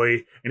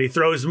boy. And he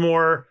throws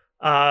more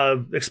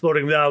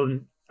exploding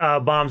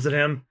bombs at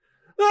him.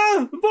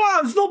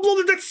 Bombs! They'll blow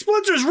the deck to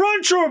splinters!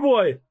 Run, Chore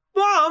Boy!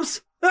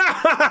 Bombs!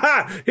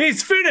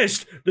 He's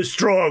finished! The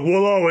strong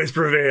will always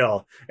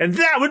prevail. And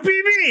that would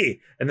be me!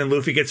 And then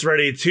Luffy gets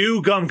ready.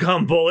 2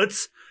 gum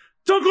bullets.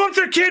 Don't go up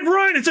there, kid!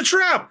 Run! It's a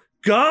trap!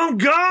 Gum!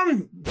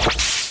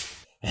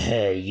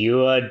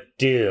 You are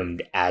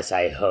doomed, as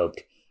I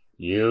hoped.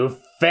 You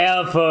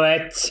fell for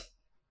it!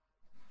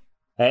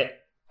 And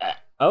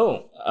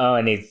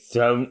he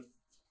throws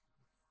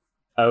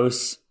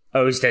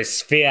the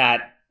sphere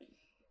at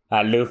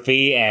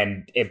Luffy,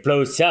 and it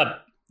blows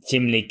up,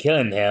 seemingly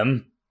killing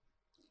him.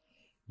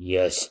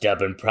 Your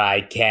stubborn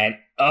pride can't...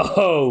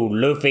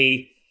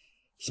 Luffy.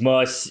 It's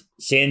more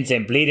sins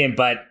and bleeding,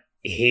 but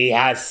he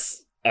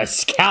has a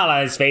scowl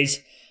on his face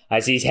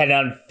as he's head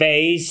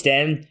unfazed,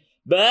 and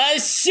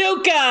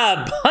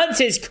bazooka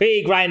punches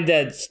Krieg right in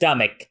the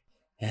stomach.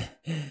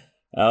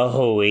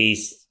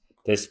 He's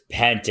just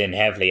panting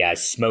heavily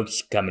as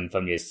smoke's coming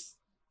from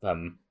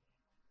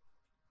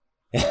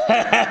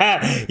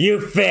You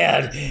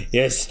failed.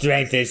 Your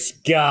strength is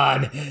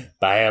gone.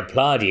 But I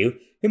applaud you.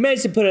 You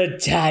managed to put a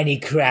tiny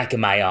crack in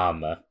my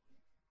armor.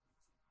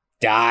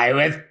 Die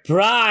with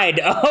pride.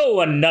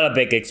 Another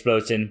big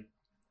explosion.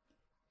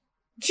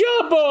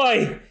 Joe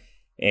boy.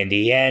 In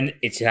the end,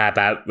 it's not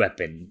about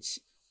weapons.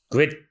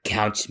 Grit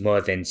counts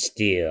more than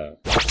steel.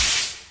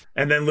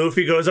 And then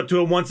Luffy goes up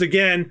to him once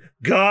again.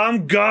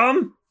 Gum.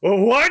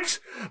 What?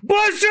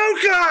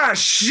 Bazooka!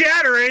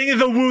 Shattering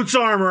the Woot's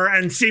armor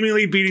and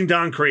seemingly beating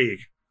Don Krieg.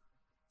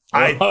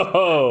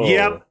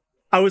 Yep.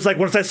 I was like,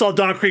 once I saw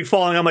Don Krieg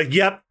falling, I'm like,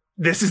 yep,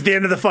 this is the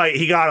end of the fight.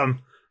 He got him.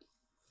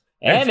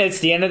 And it's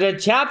the end of the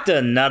chapter.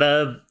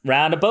 Another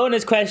round of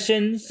bonus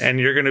questions. And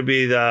you're going to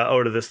be the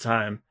Oda this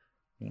time.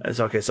 It's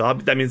okay, so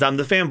that means I'm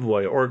the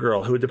fanboy or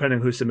girl, depending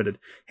on who submitted.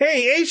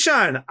 Hey,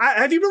 Aishan,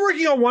 have you been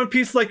working on One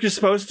Piece like you're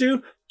supposed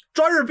to?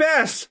 Try your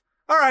best.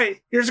 All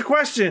right, here's a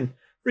question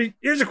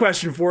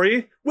for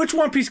you. Which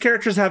One Piece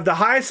characters have the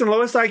highest and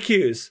lowest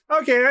IQs?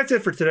 Okay, that's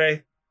it for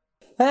today.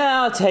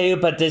 I'll tell you,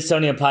 but this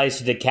only applies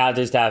to the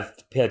characters that I've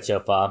appeared so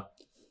far.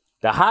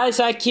 The highest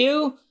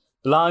IQ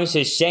belongs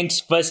to Shanks'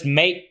 first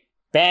mate,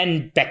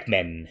 Ben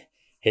Beckman.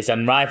 His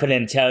unrivaled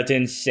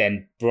intelligence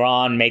and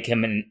brawn make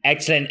him an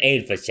excellent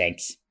aide for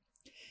Shanks.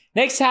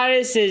 Next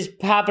highest is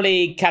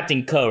probably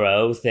Captain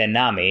Koro, then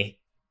Nami.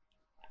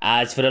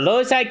 As for the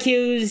lowest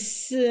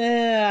IQs,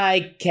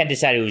 I can't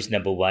decide who's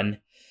number one.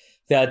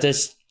 There are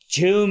just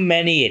too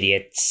many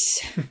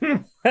idiots.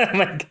 Oh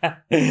my god.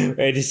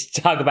 We just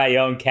talk about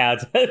your own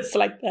characters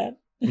like that.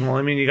 Well,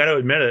 I mean, you gotta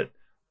admit it.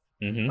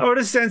 Mm-hmm.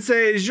 Oda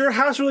Sensei, is your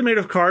house really made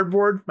of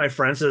cardboard? My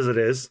friend says it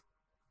is.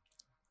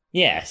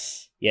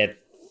 Yes, yet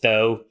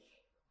though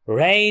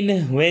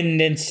rain,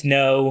 wind, and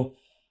snow,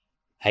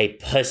 I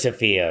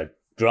persevere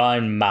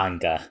drawing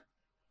manga.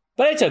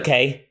 But it's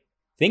okay.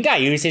 Think I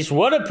use this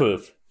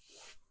waterproof.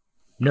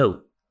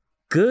 No,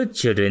 good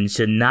children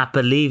should not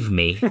believe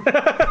me.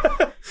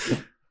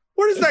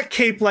 What is that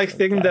cape-like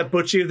thing that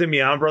Butchie of the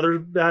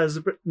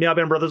Meow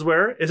Band Brothers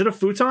wear? Is it a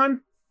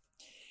futon?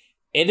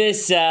 It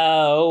is,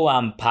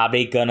 I'm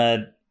probably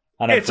gonna...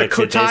 It's a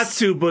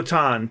kotatsu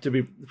buton, to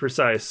be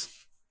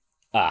precise.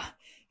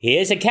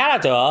 Here's a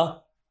character.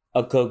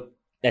 A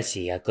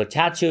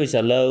kotatsu is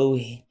a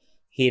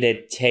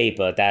low-heated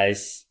table that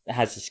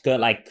has a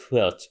skirt-like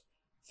quilt.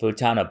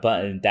 Futon, a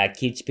button that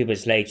keeps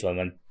people's legs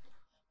warm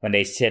when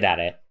they sit at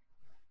it.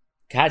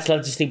 Cats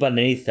love to sleep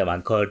underneath them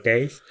on cold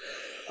days.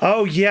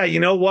 Oh yeah, you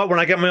know what? When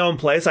I get my own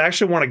place, I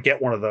actually want to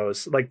get one of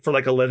those, like for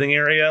like a living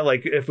area,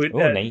 like if we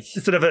nice.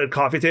 Instead of a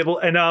coffee table.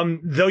 And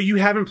though you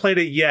haven't played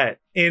it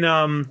yet, in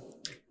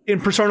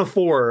Persona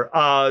 4,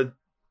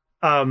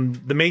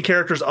 the main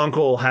character's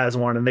uncle has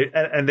one,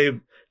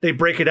 and they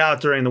break it out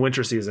during the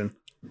winter season.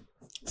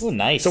 Oh,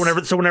 nice. So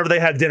whenever they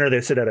have dinner,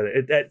 they sit at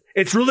it.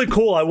 It's really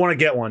cool. I want to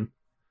get one.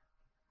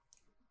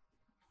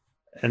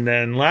 And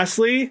then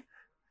lastly,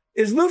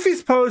 is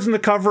Luffy's pose in the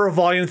cover of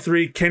Volume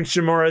 3 Ken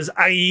Shimura's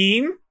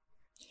Ain?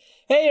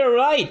 Hey, you're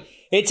right.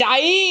 It's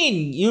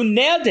Ain. You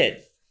nailed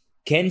it.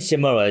 Ken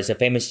Shimura is a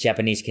famous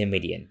Japanese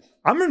comedian.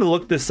 I'm going to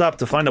look this up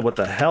to find out what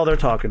the hell they're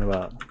talking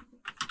about.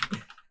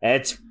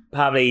 It's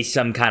probably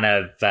some kind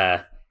of,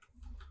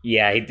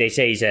 they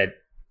say he's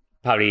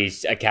probably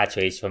a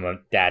catchphrase from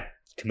that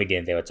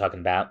comedian they were talking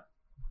about.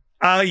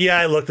 Yeah,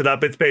 I looked it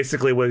up. It's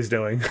basically what he's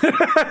doing.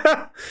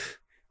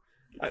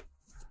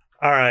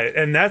 All right,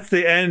 and that's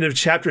the end of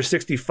chapter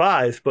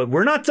 65, but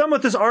we're not done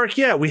with this arc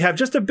yet. We have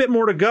just a bit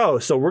more to go,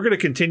 so we're going to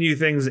continue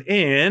things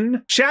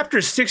in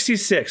chapter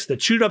 66, The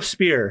Chewed Up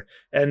Spear,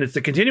 and it's the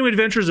continuing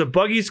adventures of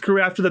Buggy's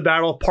crew after the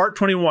battle, part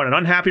 21, an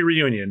unhappy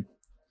reunion.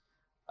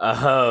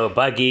 Oh,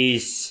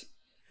 Buggy's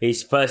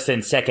his first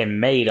and second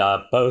mate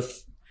are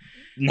both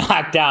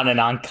knocked down and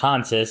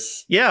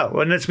unconscious. Yeah,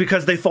 and it's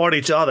because they fought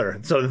each other.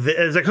 So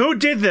it's like, who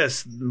did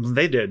this?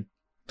 They did.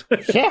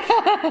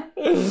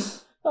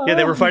 Yeah,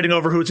 they were fighting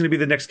over who's going to be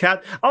the next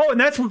cat. Oh, and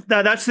that's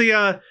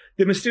the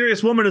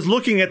mysterious woman is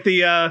looking at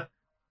the.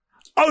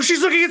 Oh,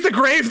 she's looking at the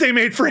grave they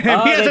made for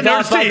him. Oh, He hasn't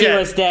noticed it yet. He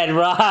was dead,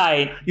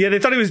 right? Yeah, they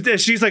thought he was dead.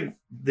 She's like,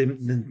 they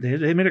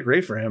made a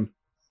grave for him.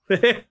 All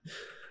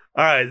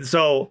right,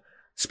 so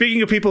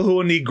speaking of people who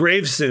will need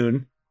graves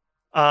soon,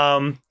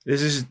 I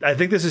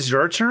think this is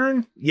your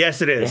turn.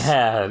 Yes, it is.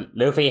 Yeah,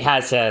 Luffy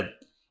has a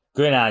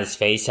grin on his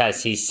face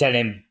as he's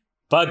sending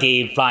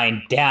Buggy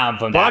flying down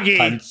from that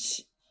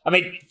punch. I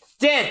mean,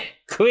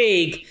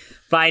 Krieg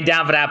flying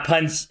down for that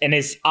punch, and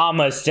his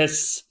armor's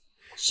just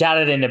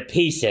shattered into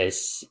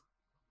pieces.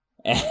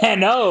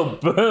 And oh,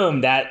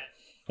 boom! That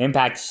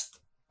impacts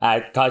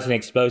caused an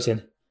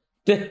explosion.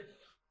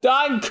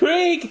 Don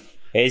Krieg!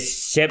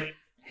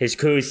 His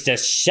crew's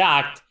just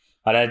shocked,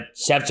 but the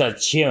chefs are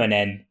cheering,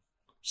 and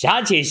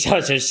Shanti's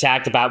also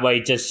shocked about what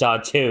he just saw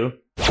too.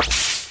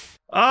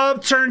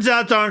 Turns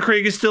out Don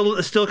Krieg is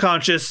still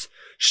conscious.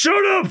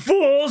 Shut up,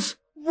 fools!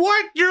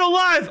 What? You're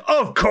alive?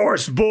 Of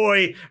course,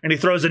 boy! And he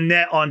throws a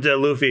net onto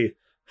Luffy.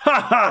 Ha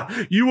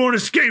ha! You won't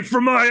escape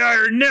from my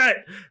iron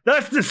net!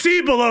 That's the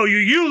sea below you!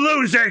 You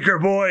lose, Anchor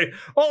Boy!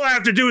 All I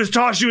have to do is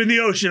toss you in the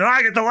ocean, and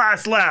I get the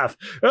last laugh,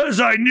 as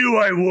I knew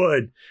I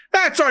would!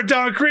 That's our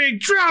Don Krieg!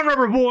 Drown,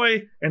 Rubber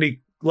Boy! And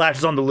he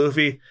latches onto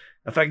Luffy.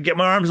 If I can get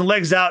my arms and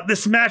legs out,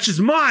 this match is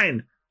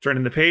mine!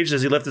 Turning the page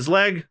as he lifts his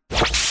leg.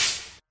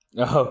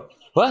 Oh,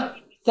 what?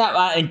 That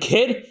rotten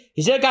kid?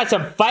 He still got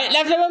some fight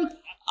left in him?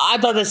 I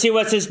thought the sea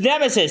was his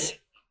nemesis.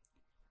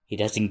 He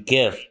doesn't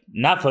give,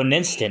 not for an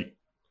instant.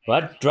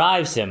 What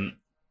drives him?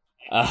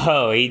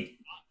 Oh, he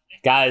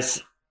got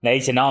his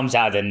legs and arms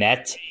out of the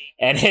net,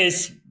 and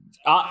his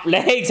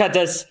legs are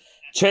just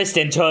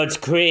twisting towards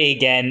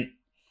Krieg, and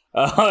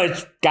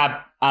it's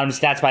got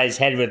snatched by his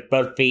head with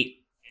both feet.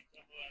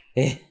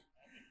 He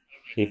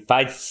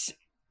fights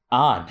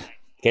on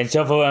against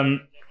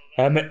overwhelming.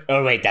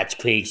 Oh wait, that's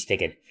Krieg's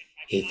thinking.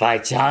 He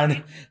fights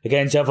on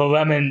against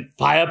overwhelming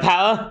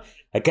firepower,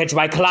 against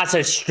my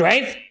colossal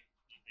strength.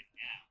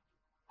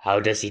 How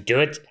does he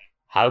do it?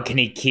 How can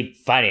he keep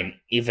fighting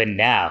even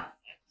now?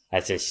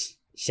 As the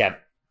chef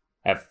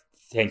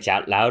thinks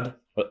out loud.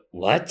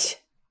 What?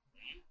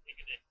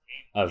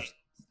 Oh,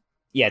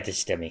 yeah, this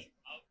is Demi.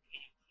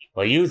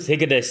 Will you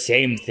think of the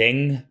same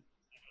thing?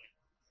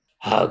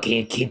 How can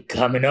you keep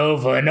coming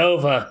over and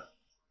over?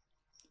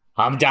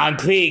 I'm Don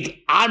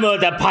Krieg, Admiral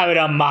of the Pirate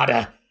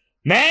Armada.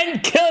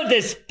 Man, kill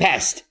this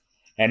pest!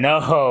 And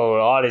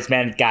all his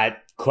men got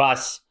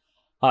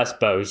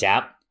crossbows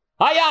out.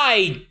 Aye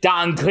aye,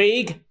 Don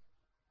Krieg!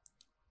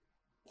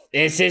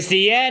 This is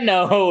the end.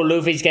 Oh,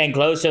 Luffy's getting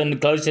closer and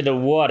closer to the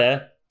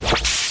water.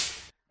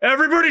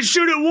 Everybody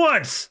shoot at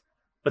once!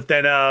 But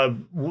then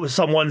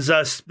someone's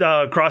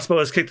crossbow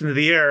is kicked into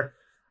the air.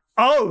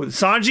 Oh,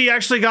 Sanji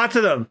actually got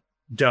to them.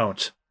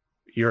 Don't.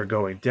 You're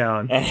going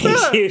down. And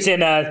he's using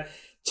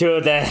two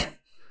of their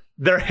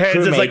heads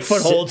crewmates as like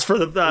footholds for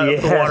the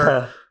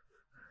water.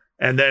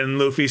 And then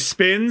Luffy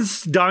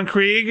spins Don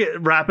Krieg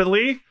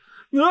rapidly.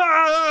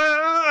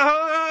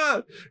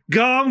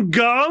 Gum,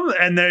 gum,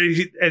 and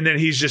then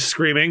he's just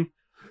screaming.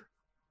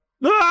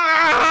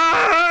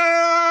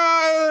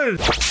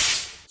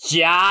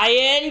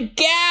 Giant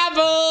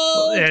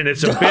gavel, and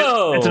it's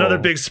another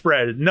big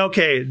spread.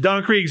 Okay,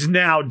 Don Krieg's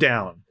now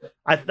down.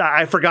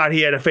 I forgot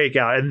he had a fake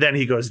out, and then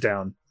he goes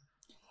down.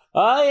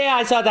 Oh yeah,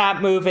 I saw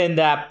that move in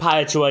the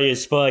Pirates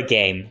Warriors 4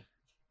 game.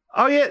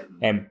 Oh yeah,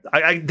 and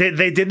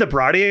they did the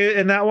Baratie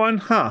in that one,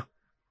 huh?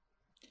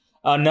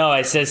 Oh no,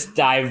 it's just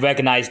I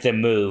recognized the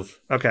move.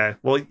 Okay,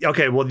 well,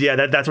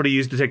 yeah, that's what he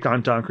used to take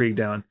Don Krieg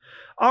down.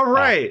 All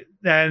right,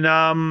 and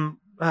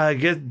I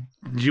guess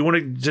do you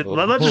want to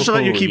let's just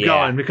let you keep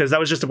going because that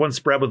was just one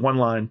spread with one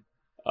line.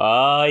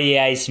 Oh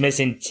yeah, he's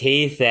missing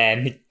teeth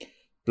and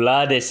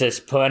blood is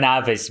just pouring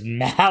out of his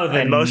mouth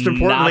and most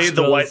importantly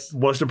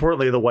nostrils.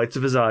 the whites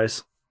of his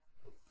eyes.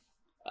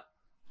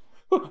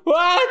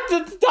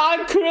 What?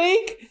 Don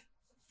Krieg?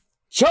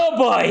 Show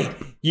boy,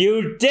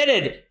 you did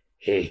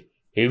it.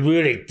 He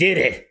really did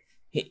it.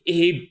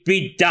 He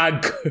beat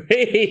Don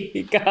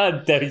Krieg.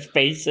 God, those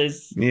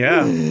faces.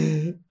 Yeah.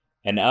 And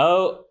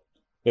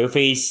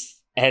Luffy's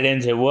heading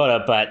into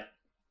water, but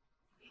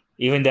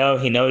even though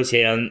he knows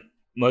he'll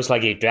most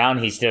likely drown,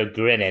 he's still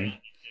grinning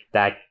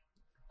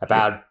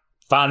about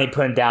finally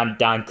putting down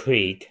Don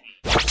Krieg.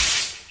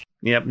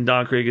 Yep, and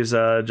Don Krieg is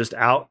just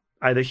out.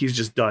 I think he's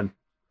just done.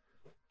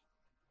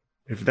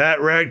 If that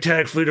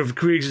ragtag fleet of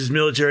Kriegs is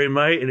military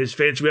might and his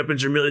fancy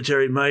weapons are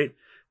military might,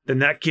 then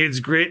that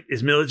kid's grit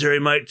is military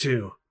might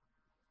too.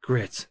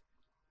 Grit.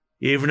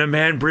 Even a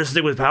man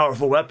bristling with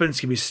powerful weapons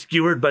can be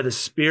skewered by the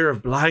spear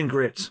of blind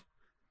grit.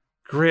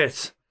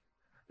 Grit.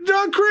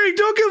 Don Krieg,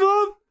 don't give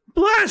up!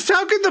 Blast,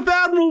 how can the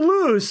Admiral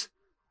lose?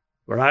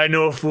 But I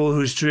know a fool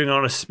who's chewing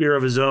on a spear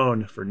of his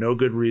own for no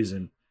good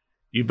reason.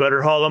 You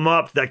better haul him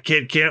up, that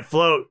kid can't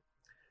float.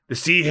 The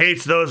sea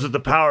hates those with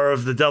the power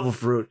of the devil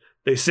fruit.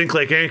 They sink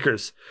like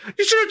anchors.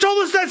 You should have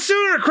told us that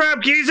sooner,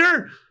 Crab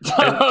Geezer!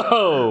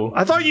 Oh!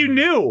 I thought you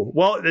knew.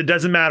 Well, it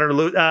doesn't matter.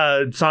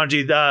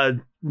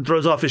 Sanji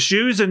throws off his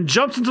shoes and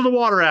jumps into the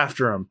water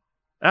after him.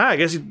 I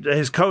guess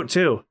his coat,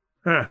 too.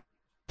 Huh.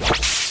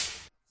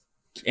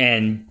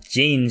 And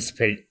Jean's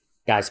pretty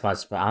guy's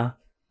much huh?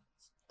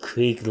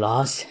 Krieg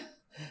lost.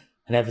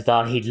 I never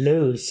thought he'd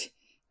lose. He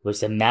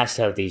was the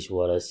master of these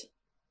waters.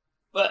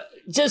 But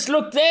just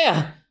look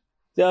there!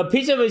 The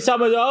piece of his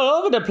armor all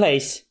over the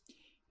place.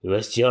 He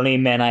was the only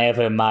man I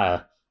ever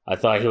admired. I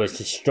thought he was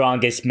the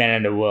strongest man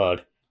in the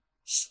world.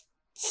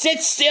 Sit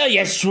still,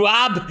 you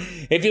shrub!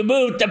 If you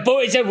move, the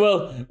poison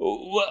will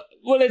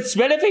it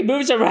spread if he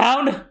moves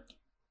around?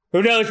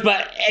 Who knows,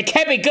 but it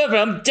can't be good for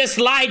him. Just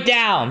lie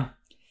down.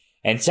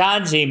 And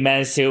Sanji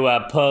managed to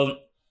pull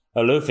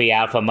Luffy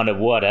out from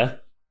underwater.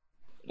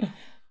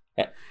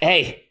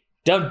 Hey,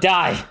 don't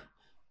die.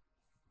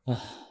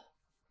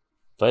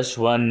 First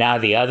one, now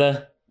the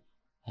other.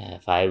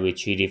 If I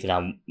retreat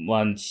even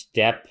one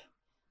step,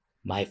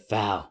 my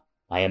vow,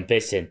 my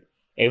ambition,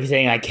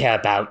 everything I care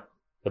about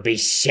will be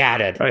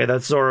shattered. Oh yeah,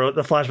 that's Zoro,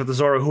 the flashback to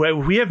Zoro, who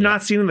we have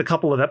not seen in a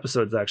couple of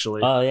episodes,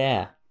 actually. Oh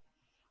yeah.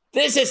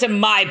 This isn't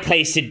my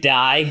place to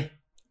die.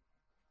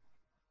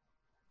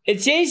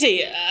 It's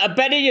easy.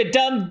 Better your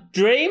dumb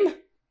dream?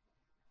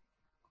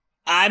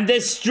 I'm the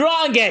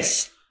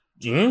strongest.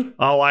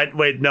 Oh, I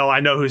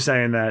know who's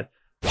saying that.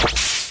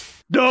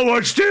 No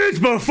one stands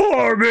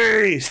before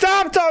me!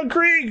 Stop, Don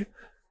Krieg!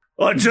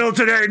 Until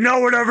today, no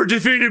one ever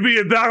defeated me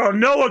in battle.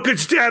 No one could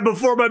stand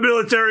before my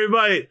military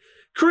might.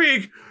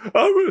 Krieg,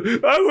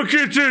 I will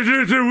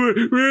continue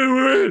to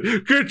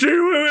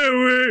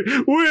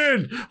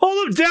win.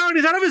 Hold him down.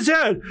 He's out of his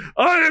head.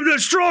 I am the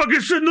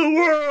strongest in the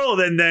world.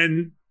 And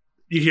then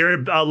you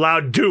hear a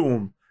loud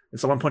doom.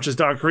 And someone punches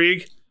Don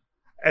Krieg.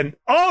 And,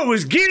 it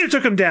was Gin who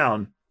took him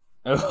down.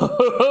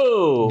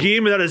 Oh.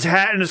 Gin without his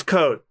hat and his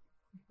coat.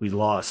 We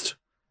lost.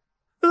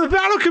 The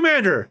battle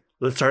commander.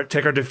 Let's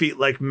take our defeat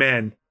like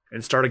men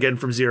and start again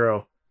from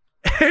zero.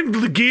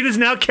 And Gin is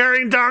now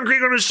carrying Don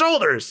Krieg on his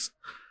shoulders.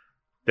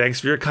 Thanks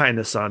for your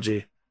kindness,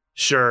 Sanji.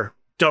 Sure,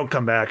 don't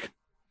come back.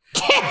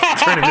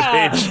 Turning the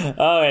page.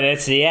 Oh, and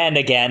it's the end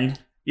again.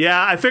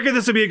 Yeah, I figured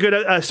this would be a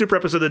good super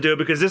episode to do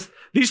because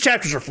these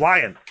chapters are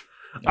flying.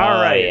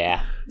 All right.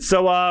 Yeah.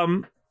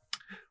 So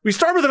we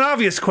start with an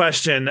obvious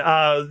question.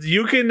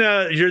 You can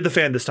you're the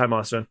fan this time,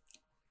 Austin.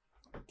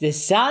 Does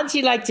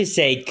Sanji like to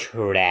say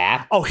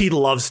crap? Oh, he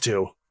loves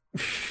to.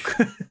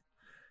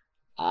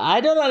 I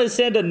don't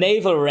understand the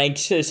naval rank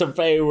system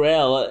very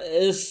well.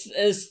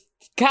 Is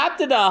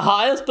Captain the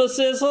highest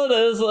position?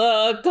 Is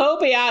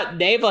Kobe at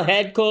naval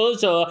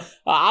headquarters or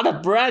at a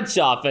branch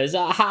office?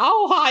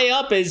 How high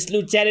up is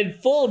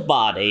Lieutenant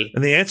Fullbody?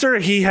 And the answer,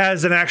 he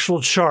has an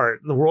actual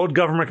chart. The World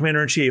Government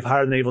Commander-in-Chief,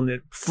 higher than naval.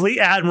 Fleet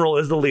Admiral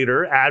is the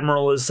leader.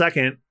 Admiral is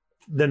second.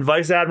 Then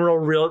Vice Admiral,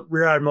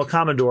 Rear Admiral,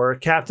 Commodore,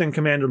 Captain,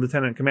 Commander,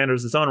 Lieutenant, Commander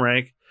is its own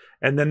rank.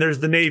 And then there's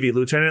the Navy,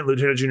 Lieutenant,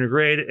 Lieutenant Junior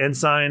Grade,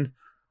 Ensign,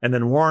 and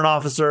then Warrant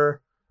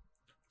Officer,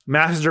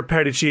 Master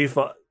Petty Chief,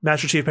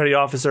 Master Chief Petty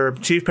Officer,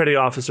 Chief Petty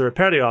Officer,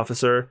 Petty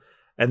Officer,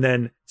 and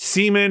then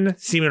Seaman,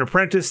 Seaman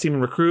Apprentice,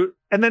 Seaman Recruit,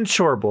 and then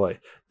Chore Boy.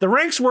 The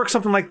ranks work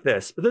something like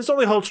this, but this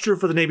only holds true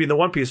for the Navy in the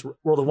One Piece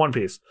world of One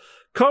Piece.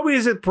 Kobe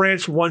is at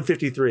branch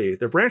 153.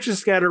 The branches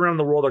scattered around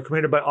the world are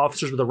commanded by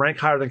officers with a rank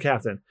higher than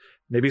captain.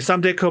 Maybe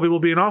someday Kobe will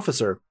be an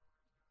officer.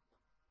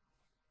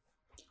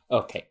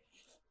 Okay.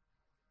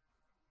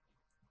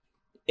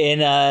 In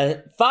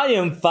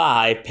volume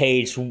 5,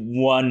 page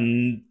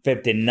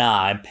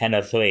 159,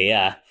 panel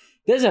 3,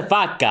 there's a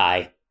fat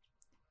guy.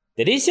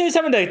 Did he steal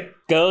some of the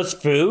girl's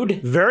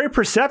food? Very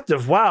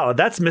perceptive. Wow,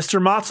 that's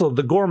Mr. Motzel,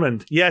 the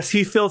gourmand. Yes,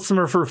 he filled some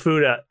of her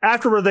food out.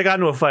 Afterward, they got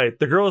into a fight.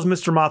 The girl is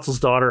Mr. Motzel's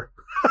daughter.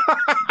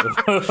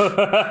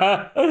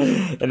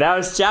 And that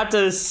was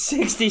chapter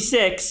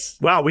 66.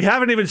 Wow, we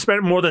haven't even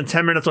spent more than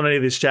 10 minutes on any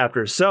of these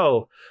chapters.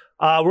 So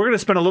we're going to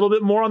spend a little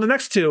bit more on the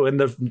next two. And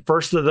the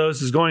first of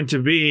those is going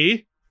to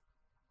be...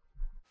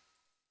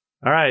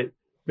 All right.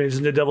 Ladies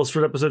and Devil's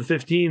Fruit episode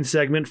 15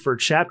 segment for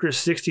chapter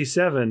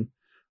 67.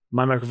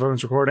 My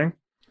microphone's recording.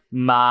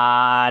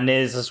 Mine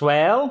is as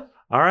well.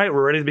 All right,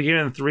 we're ready to begin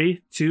in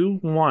 3, 2,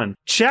 1.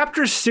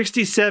 Chapter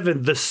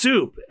 67, The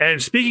Soup.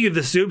 And speaking of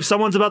the soup,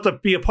 someone's about to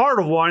be a part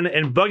of one,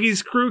 and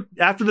Buggy's crew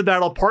after the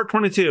battle, part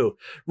 22.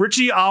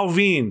 Richie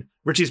Alvin,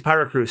 Richie's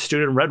pirate crew,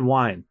 stewed in red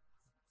wine.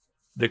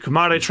 The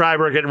Kamade tribe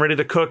are getting ready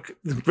to cook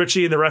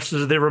Richie and the rest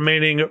of the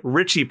remaining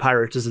Richie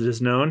pirates, as it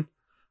is known.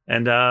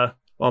 And,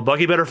 well,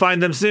 Buggy better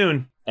find them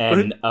soon.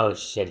 And, oh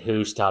shit,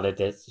 who started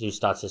this? Who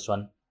starts this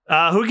one?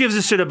 Who gives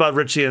a shit about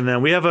Richie and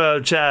them? We have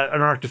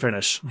an arc to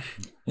finish.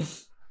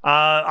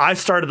 I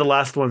started the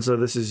last one, so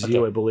this is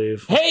you, I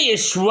believe. Hey, you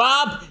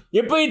swab!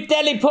 You breathe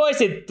deadly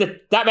poison.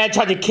 That man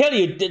tried to kill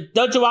you.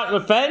 Don't you want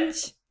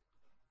revenge?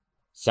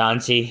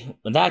 Sanji,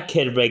 when that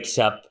kid wakes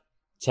up,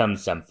 tell him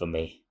something for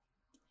me.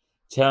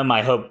 Tell him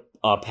I hope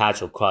our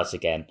paths will cross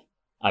again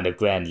on the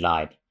Grand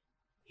Line.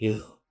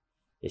 You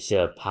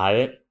still a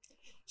pirate?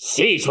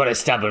 Sheesh, what a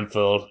stubborn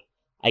fool.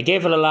 I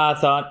gave it a lot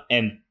of thought,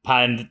 and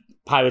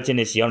pirating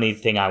is the only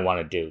thing I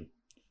want to do.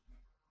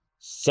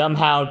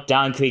 Somehow,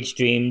 Don Creek's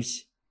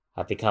dreams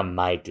have become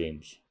my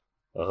dreams.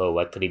 Oh,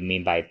 what could he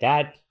mean by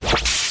that?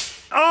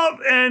 Oh,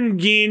 and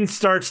Geen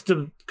starts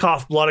to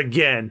cough blood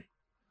again.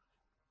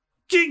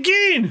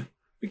 Geen!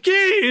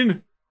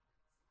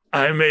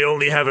 I may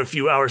only have a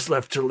few hours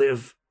left to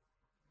live.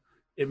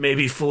 It may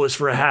be foolish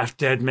for a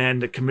half-dead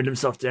man to commit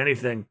himself to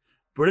anything,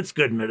 but it's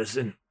good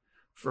medicine.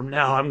 From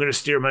now, I'm going to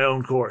steer my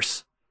own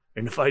course.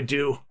 And if I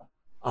do,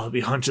 I'll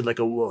be hunted like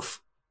a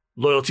wolf.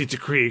 Loyalty to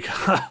Krieg.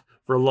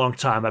 For a long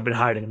time, I've been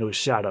hiding into his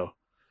shadow.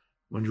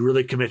 When you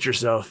really commit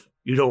yourself,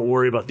 you don't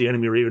worry about the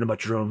enemy or even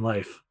about your own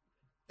life.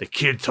 The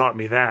kid taught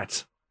me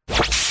that.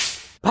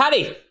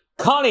 Patty!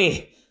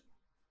 Connie!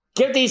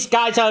 Give these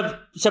guys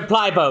a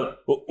supply boat.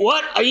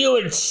 What? Are you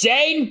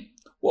insane?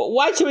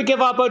 Why should we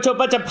give our boat to a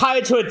bunch of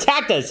pirates who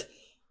attacked us?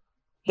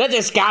 Let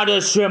the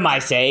scoundrels swim, I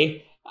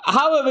say.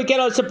 How will we get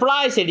our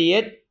supplies,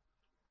 idiot?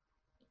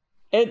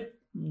 Get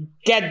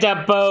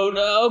the boat.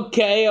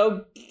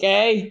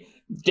 Okay.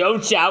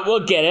 Don't shout,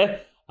 we'll get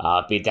it.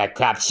 I'll beat that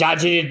crap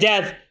Sanji to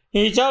death.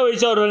 He's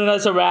always ordering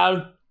us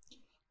around.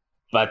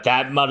 But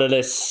that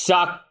motherless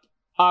sock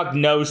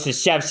knows the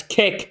chef's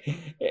kick.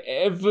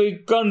 If we're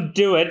gonna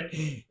do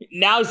it,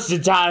 now's the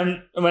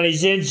time when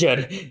he's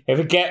injured. If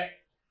we get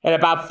at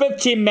about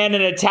 15 men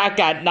in attack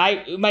at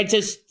night, we might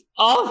just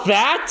all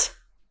that.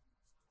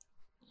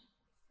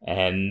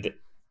 And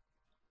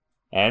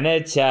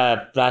it's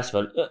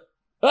blastful.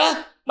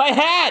 My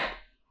hat!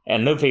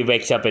 And Luffy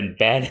wakes up in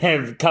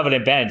bed, covered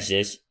in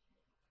bandages.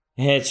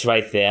 It's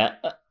right there.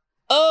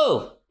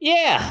 Oh,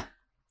 yeah.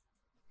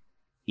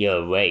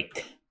 You're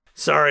awake.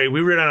 Sorry, we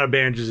ran out of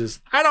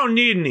bandages. I don't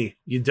need any.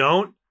 You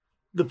don't?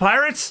 The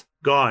pirates?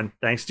 Gone,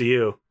 thanks to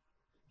you.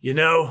 You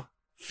know,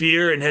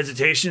 fear and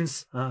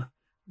hesitations,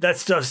 that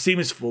stuff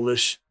seems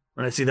foolish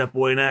when I see that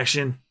boy in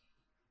action.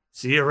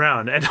 See you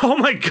around. And oh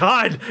my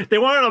god, they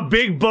went on a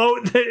big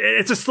boat.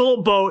 It's a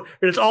slow boat,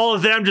 and it's all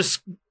of them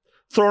just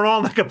thrown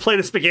on like a plate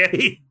of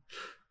spaghetti.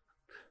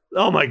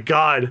 Oh my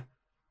god.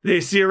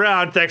 They see you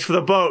around. Thanks for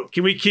the boat.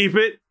 Can we keep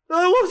it?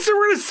 Oh, so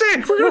we're gonna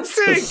sink. We're gonna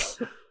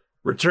sink.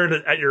 Return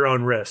it at your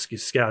own risk, you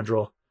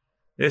scoundrel.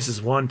 This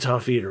is one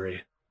tough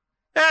eatery.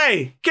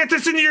 Hey, get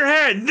this into your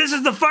head. This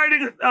is the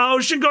fighting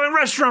ocean-going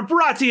restaurant,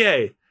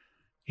 Baratie.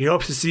 He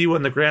hopes to see you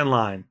on the Grand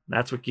Line.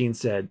 That's what Geen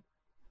said.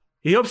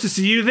 He hopes to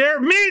see you there.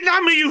 Me,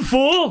 not me, you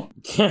fool.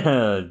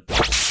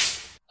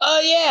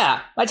 Oh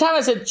yeah, my time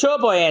as a chore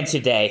boy ends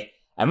today.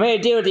 I'm ready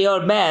to deal with the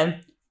old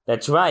man.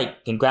 That's right,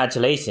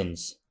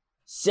 congratulations.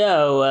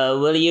 So,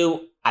 will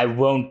you? I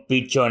won't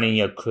be joining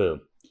your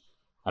crew.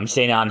 I'm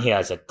staying on here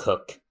as a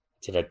cook,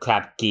 till the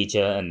crap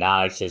geezer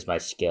acknowledges my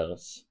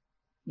skills.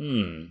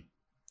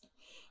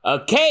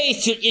 Okay,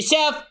 shoot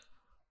yourself!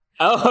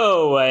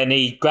 Oh, and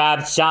he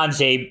grabbed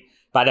Sanji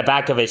by the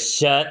back of his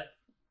shirt.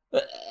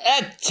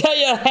 Tell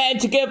your hand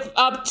to give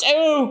up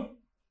too!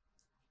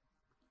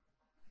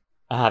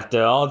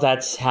 After all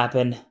that's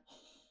happened,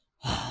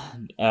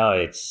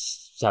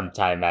 it's some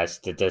time as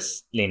to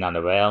just lean on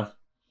the rail.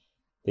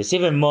 There's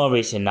even more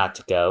reason not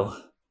to go.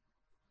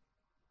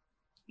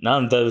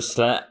 None of those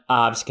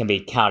slobs can be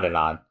counted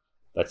on,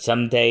 but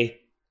someday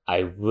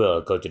I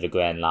will go to the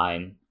Grand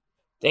Line.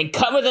 Then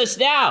come with us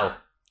now!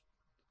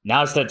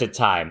 Now's not the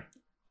time.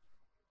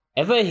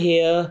 Ever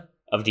hear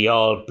of the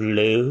All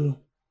Blue?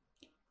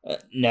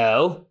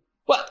 No.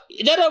 What?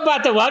 You don't know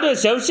about the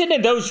wondrous ocean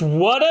and those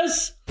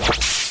waters?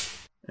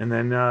 And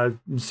then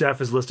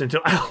Zeph is listening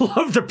to. I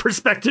love the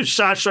perspective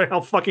shot showing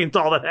how fucking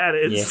tall that hat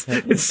is.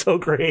 Yeah. It's so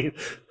great.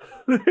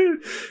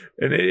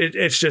 And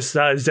it's just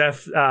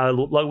Zeph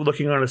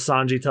looking on as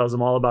Sanji tells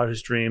him all about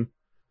his dream.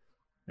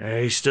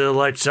 He still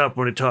lights up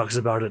when he talks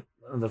about it,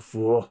 the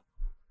fool.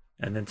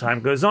 And then time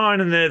goes on,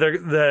 and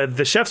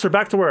the chefs are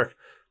back to work.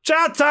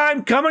 Chow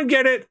time, come and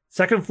get it.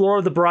 Second floor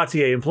of the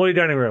Baratie employee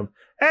dining room.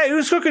 Hey,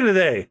 who's cooking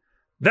today?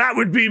 That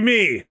would be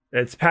me.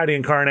 It's Patty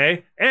and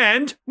Carne.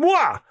 And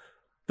moi.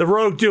 The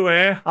rogue do,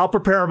 eh? I'll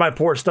prepare my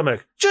poor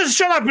stomach. Just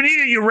shut up and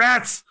eat it, you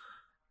rats.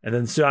 And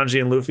then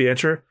Sanji and Luffy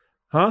enter.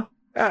 Huh?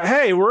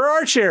 Hey, where are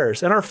our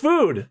chairs and our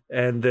food?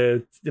 And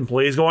the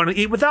employees go on and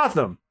eat without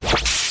them.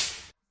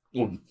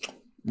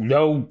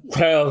 No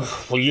chair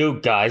for you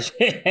guys.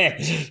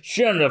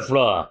 Sit on the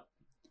floor.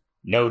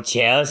 No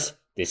chairs.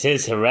 This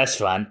is a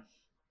restaurant.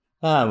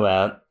 They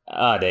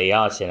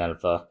are sitting on the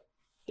floor.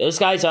 Those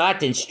guys are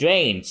acting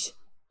strange.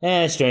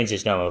 Strange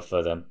is normal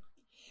for them.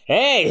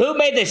 Hey, who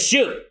made the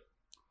soup?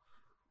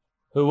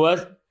 Who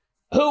was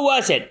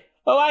it?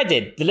 Oh, I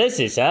did.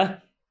 Delicious, huh?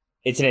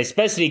 It's an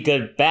especially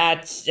good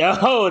batch.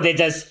 Oh, they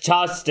just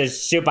tossed the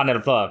soup onto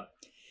the floor.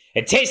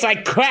 It tastes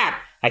like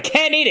crap. I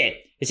can't eat it.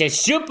 It's a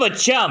super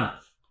chum.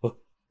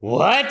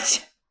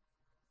 What?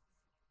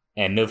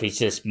 And Luffy's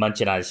just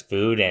munching on his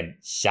food, and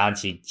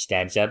Sanji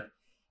stands up.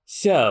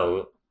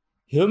 So,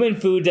 human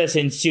food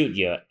doesn't suit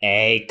you,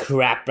 eh,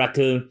 crap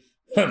raccoon?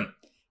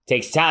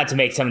 Takes time to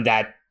make some of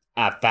that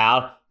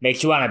foul.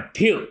 Makes you want to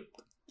puke.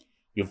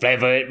 You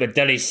flavor it with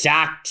dirty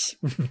socks?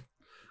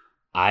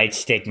 I'd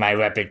stake my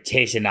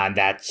reputation on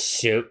that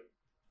soup.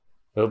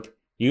 Oop,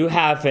 you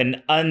have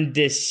an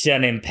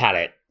undiscerning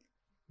palate.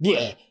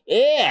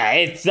 Yeah,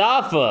 it's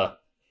awful.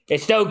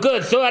 It's no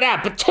good, throw it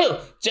out, but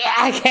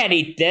I can't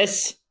eat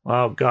this.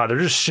 Oh god, they're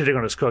just shitting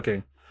on his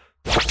cooking.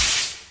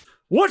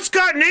 What's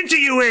gotten into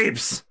you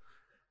apes?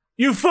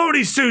 You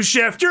phony sous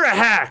chef, you're a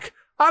hack.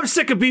 I'm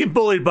sick of being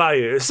bullied by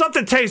you. If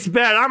something tastes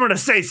bad, I'm gonna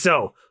say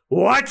so.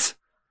 What?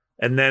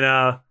 And then,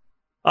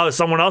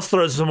 someone else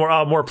throws some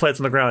more plates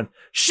on the ground.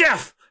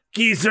 Chef!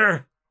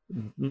 Geezer!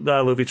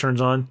 Luffy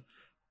turns on.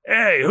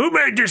 Hey, who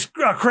made this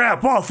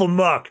crap awful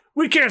muck?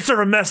 We can't serve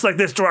a mess like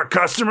this to our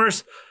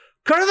customers.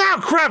 Cut it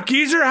out, crap,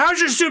 Geezer.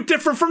 How's your soup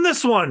different from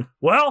this one?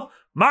 Well,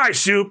 my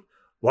soup.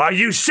 Why,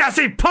 you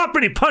sassy pup,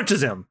 and he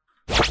punches him.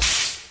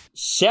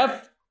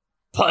 Chef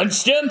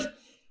punched him?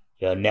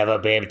 You'll never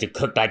be able to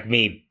cook like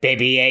me,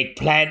 baby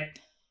eggplant.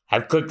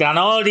 I've cooked on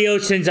all the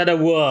oceans of the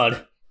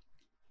world.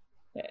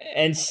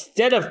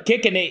 Instead of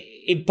kicking it,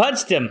 he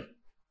punched him.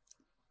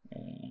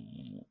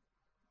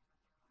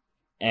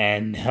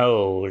 And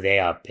they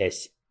are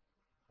pissed.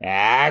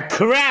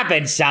 Crap!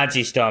 And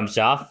Sanji storms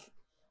off.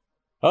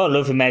 Oh,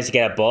 Luffy managed to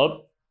get a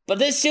bowl. But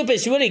this soup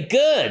is really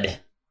good.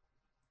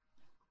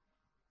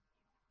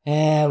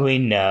 We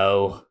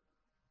know.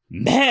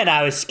 Man,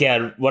 I was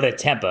scared. What a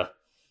temper.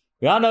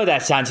 We all know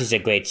that Sanji's a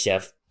great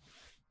chef.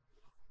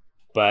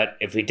 But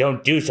if we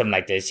don't do something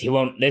like this, he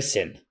won't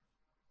listen.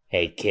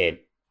 Hey, kid.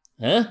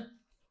 Huh?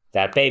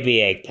 That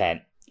baby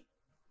eggplant.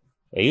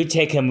 Will you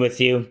take him with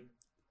you?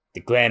 The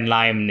Grand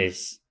Line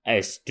is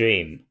a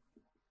stream.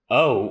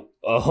 Sanji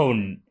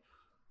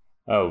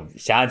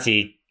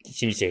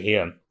seems to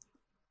hear him.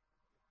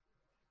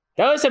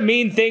 That was a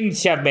mean thing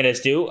Chef made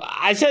us do.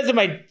 I said to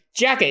my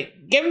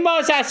jacket, give him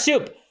all that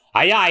soup.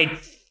 Aye,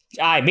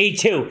 me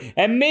too.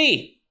 And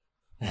me.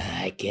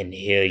 I can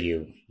hear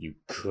you, you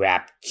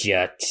crap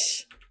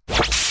juts.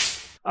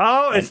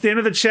 Oh, it's the end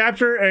of the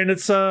chapter, and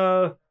it's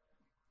it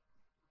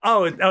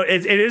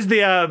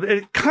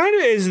kind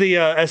of is the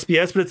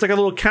SBS, but it's like a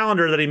little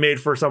calendar that he made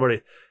for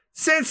somebody.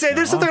 Sensei,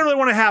 there's something I really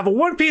want to have, a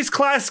One Piece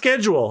class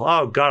schedule.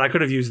 Oh god, I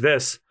could have used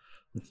this.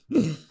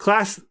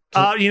 Class,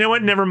 you know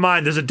what? Never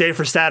mind. There's a day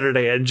for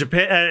Saturday. In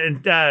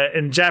Japan,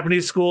 in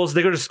Japanese schools,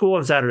 they go to school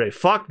on Saturday.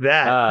 Fuck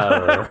that.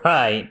 Oh,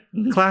 right.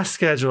 Class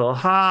schedule.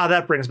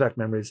 That brings back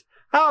memories.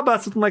 How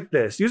about something like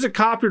this? Use a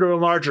copier to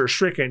enlarge or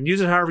shrink it, and use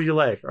it however you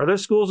like. Are there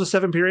schools with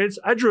 7 periods?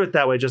 I drew it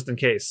that way just in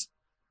case.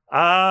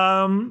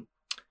 I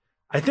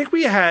think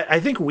we had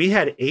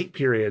 8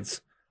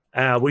 periods.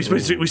 We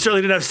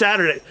certainly didn't have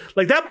Saturday.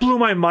 Like, that blew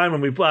my mind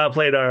when we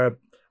played our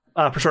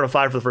Persona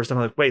 5 for the first time.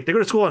 I'm like, wait, they go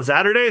to school on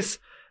Saturdays?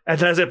 And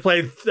then as I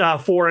played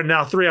 4 and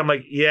now 3, I'm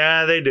like,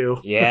 yeah, they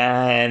do.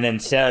 Yeah, and then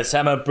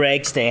summer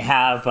breaks, they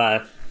have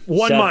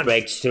 1 month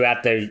breaks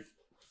throughout the...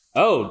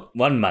 Oh,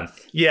 1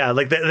 month. Yeah,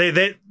 like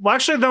they well,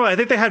 actually, no, I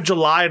think they have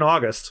July and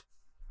August.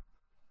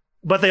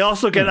 But they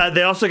also get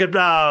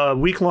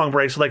week-long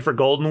breaks, like for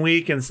Golden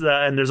Week, and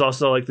there's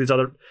also like these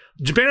other...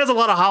 Japan has a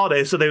lot of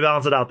holidays, so they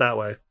balance it out that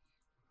way.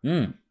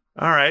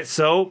 All right,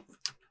 so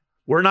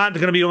we're not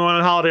going to be going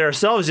on holiday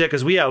ourselves yet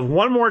because we have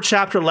one more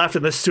chapter left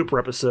in this super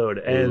episode,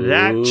 and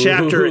that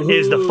chapter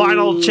is the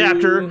final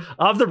chapter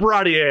of the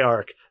Baratie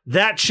arc.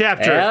 That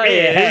chapter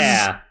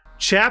is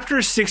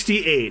chapter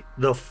 68,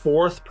 The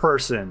Fourth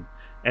Person,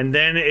 and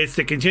then it's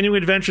the continuing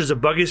adventures of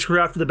Buggy's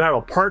crew after the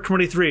battle, part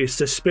 23,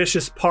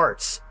 Suspicious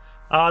Parts.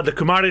 The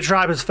Kumari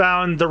tribe has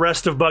found the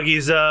rest of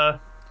Buggy's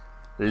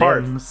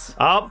limbs.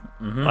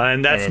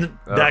 And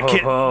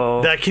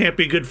that can't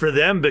be good for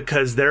them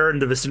because they're in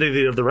the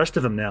vicinity of the rest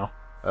of them now.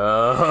 But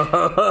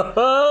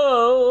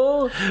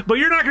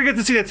you're not going to get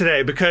to see that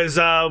today because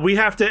we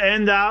have to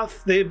end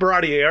off the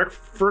Baratie arc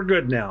for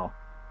good now.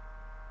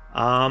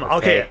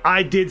 Okay,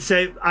 I did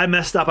say I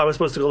messed up. I was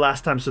supposed to go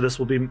last time, so this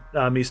will be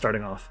me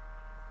starting off.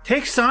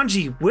 Take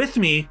Sanji with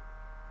me?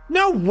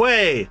 No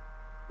way!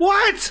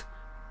 What?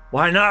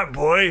 Why not,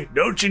 boy?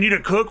 Don't you need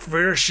a cook for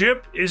your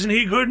ship? Isn't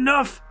he good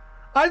enough?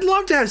 I'd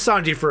love to have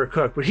Sanji for a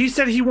cook, but he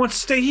said he wants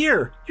to stay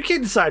here. You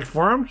can't decide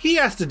for him. He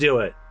has to do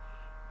it.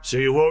 So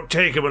you won't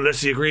take him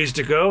unless he agrees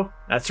to go?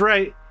 That's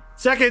right.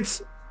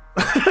 Seconds.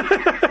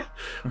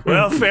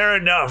 Well, fair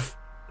enough.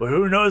 But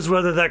who knows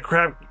whether that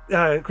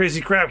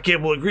crazy crab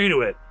kid will agree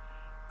to it.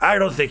 I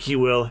don't think he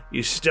will.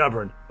 He's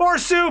stubborn. More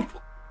soup!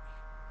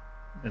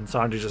 And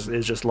Sanji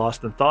is just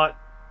lost in thought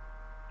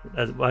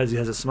as he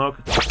has a smoke.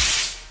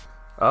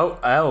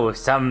 Oh,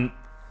 some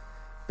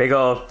big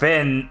old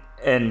fin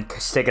and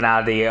sticking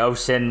out of the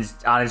ocean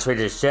on its way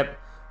to the ship.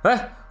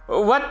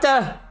 What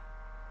the?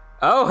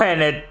 Oh,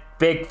 and a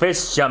big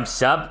fish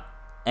jumps up,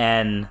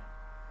 and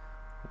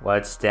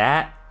what's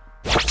that?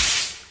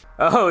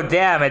 Oh,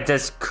 damn, it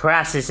just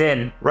crashes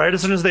in. Right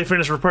as soon as they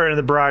finish repairing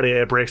the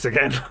Baratie, it breaks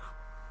again.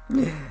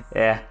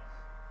 Yeah.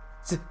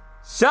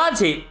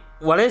 Sanji,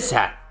 what is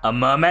that? A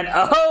merman?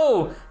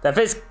 Oh, the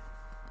fish.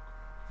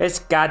 It's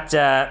got,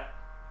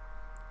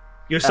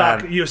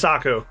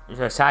 Yosaku.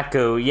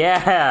 Yosaku,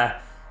 yeah.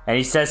 And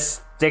he's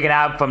just sticking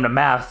out from the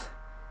mouth.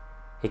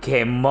 He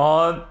came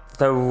all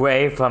the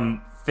way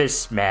from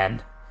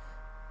Fishman,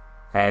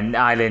 an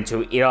island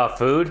to eat our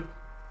food.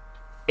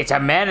 It's a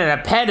man and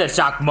a panda,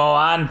 shock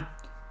moron.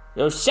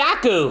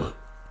 Yosaku!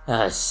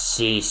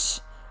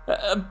 Sheesh.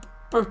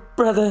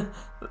 Brother,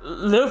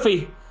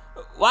 Luffy,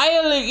 why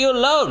are you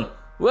alone?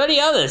 Where are the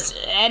others?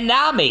 And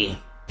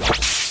Nami?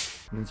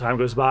 And time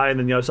goes by, and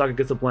then Yosaku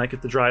gets a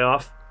blanket to dry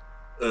off.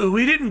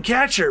 We didn't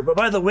catch her, but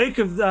by the wake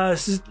of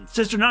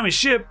Sister Nami's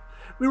ship,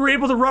 we were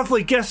able to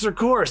roughly guess her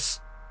course.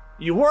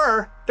 You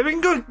were? Then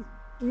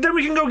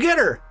we can go get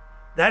her.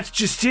 That's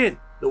just it.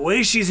 The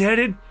way she's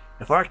headed,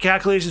 if our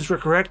calculations were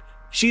correct,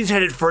 she's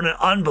headed for an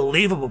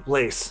unbelievable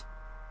place.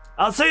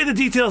 I'll tell you the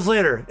details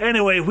later.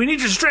 Anyway, we need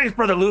your strength,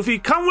 Brother Luffy.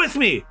 Come with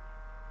me.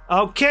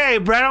 Okay,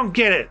 but I don't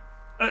get it.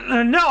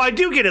 No, I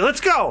do get it.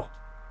 Let's go.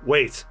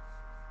 Wait.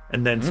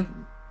 And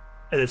then,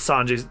 and it's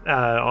Sanji's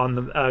on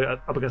the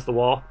up against the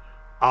wall.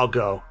 I'll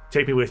go.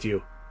 Take me with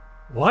you.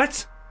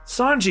 What?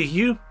 Sanji,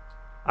 you?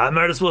 I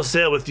might as well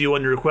sail with you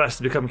on your request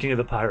to become king of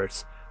the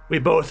pirates. We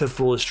both have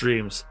foolish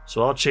dreams,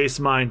 so I'll chase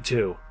mine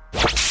too.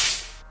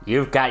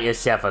 You've got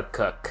yourself a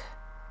cook.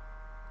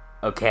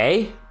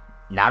 Okay?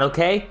 Not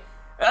okay?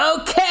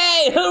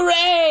 Okay!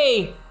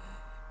 Hooray!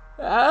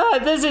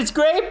 This is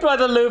great,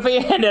 Brother Luffy.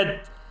 And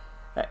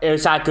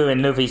Yosaku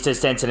and Luffy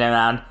just dancing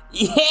around.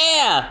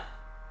 Yeah!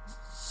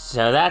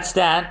 So that's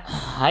that.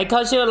 I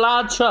caused you a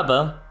lot of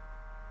trouble.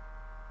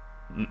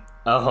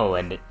 Oh,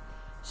 and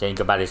saying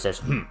goodbye to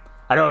says,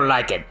 I don't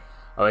like it.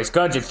 I was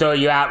going to throw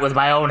you out with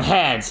my own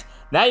hands.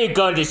 Now you're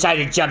going to decide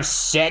to jump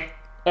shit.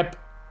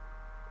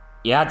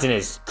 You're out in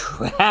this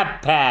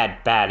crap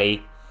pad,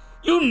 Patty.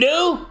 You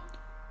knew?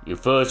 You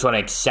fools weren't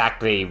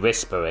exactly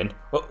whispering.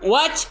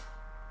 What?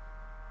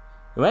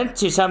 You went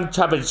to some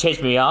trouble to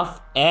chase me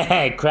off?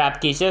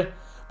 Crap geezer.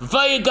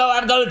 Before you go,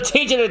 I'm going to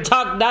teach you to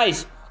talk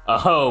nice.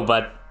 Oh,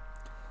 but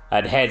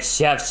I'd had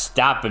chef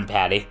stopping,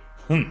 Patty.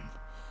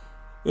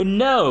 You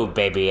know,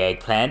 baby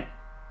eggplant,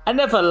 I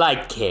never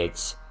liked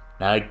kids.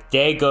 Not a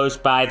day goes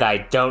by that I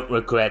don't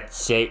regret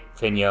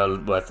saving your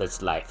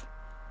worthless life.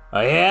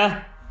 Oh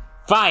yeah?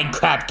 Fine,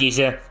 crap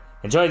geezer.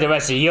 Enjoy the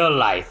rest of your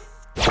life.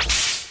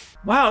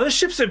 Wow, this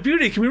ship's a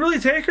beauty. Can we really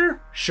take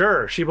her?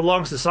 Sure, she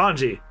belongs to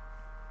Sanji.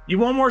 You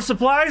want more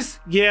supplies?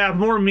 Yeah,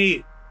 more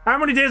meat. How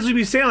many days will we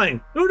be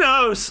sailing? Who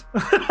knows?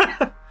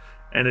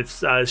 And it's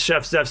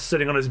Chef Zeph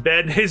sitting on his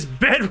bed. His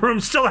bedroom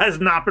still has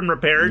not been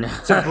repaired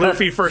since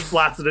Luffy first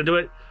blasted into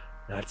it.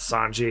 That's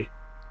Sanji.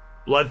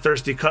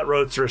 Bloodthirsty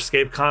cutthroats or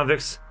escaped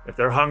convicts. If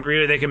they're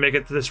hungry and they can make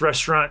it to this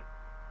restaurant,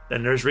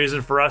 then there's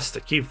reason for us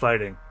to keep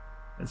fighting.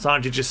 And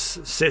Sanji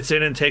just sits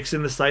in and takes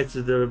in the sights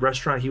of the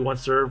restaurant he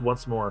once served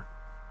once more.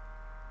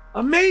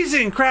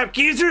 Amazing, crap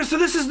geezer! So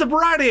this is the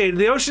Baratie,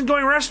 the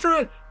ocean-going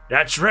restaurant?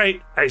 That's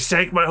right. I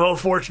sank my whole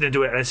fortune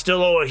into it, and I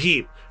still owe a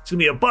heap. It's gonna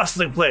be a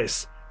bustling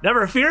place.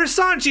 Never fear,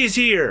 Sanji's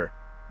here!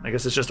 I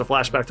guess it's just a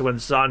flashback to when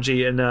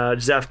Sanji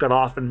and Zeph got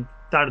off and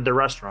founded their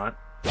restaurant.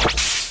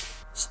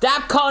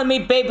 Stop calling me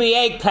baby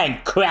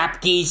eggplant,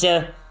 crap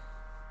geezer.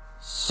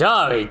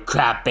 Sorry,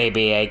 crap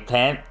baby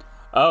eggplant.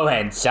 Oh,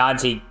 and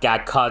Sanji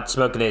got caught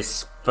smoking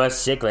his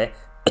first cigarette.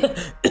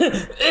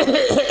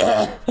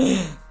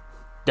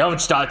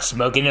 Don't start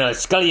smoking, it'll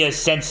scull your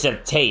sense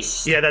of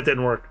taste. Yeah, that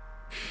didn't work.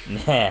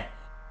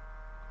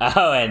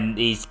 Oh, and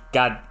he's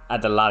got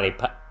the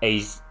lollipop.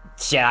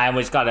 Shit, I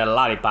almost got a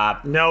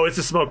lollipop. No, it's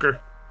a smoker.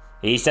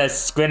 He's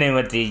just grinning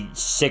with the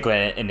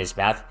cigarette in his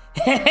mouth.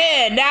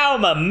 Now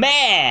I'm a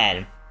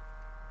man!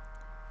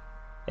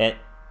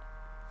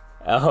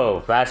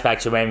 Flashback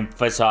to when we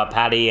first saw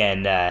Patty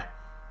and,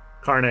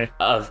 Carne.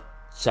 Of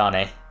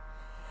Shawnee.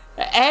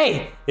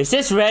 Hey, is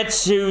this Red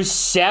Shoe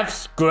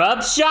Chef's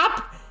grub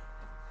shop?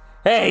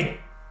 Hey,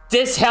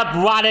 this help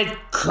rotted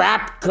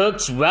crap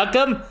cooks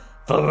welcome?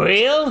 For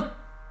real?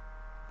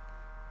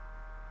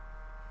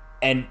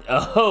 And,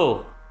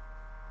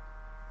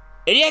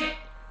 idiot!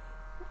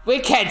 We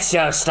can't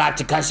sell slap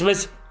to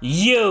customers.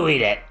 You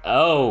eat it.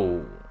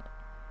 Oh.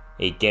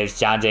 He gives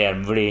Sanji a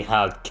really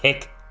hard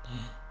kick.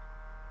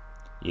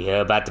 You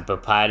hear about the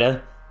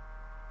proprietor?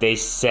 They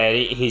said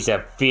he's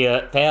a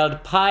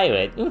failed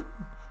pirate.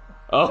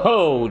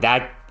 Oh,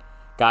 that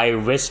guy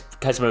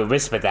customer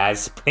whispered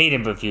that,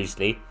 pleading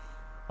profusely.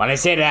 When I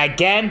say that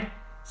again,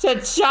 said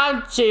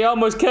Sanji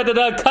almost killed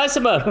another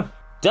customer.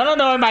 Don't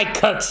annoy my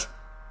cooks.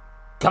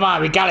 Come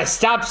on, we gotta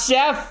stop,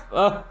 Chef.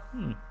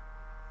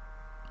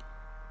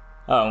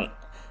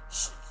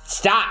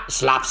 Stop,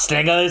 slop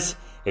slingers.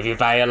 If you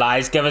find your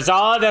lies, give us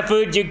all the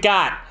food you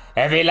got.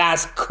 Every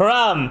last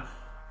crumb.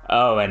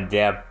 Oh, and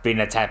they're being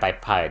attacked by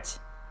pirates.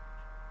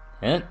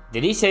 Huh?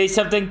 Did he say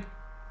something?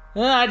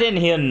 I didn't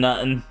hear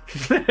nothing.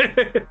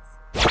 The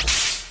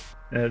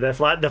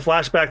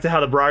flashback to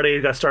how the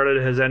Baratie got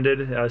started has ended.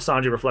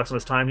 Sanji reflects on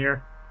his time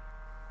here.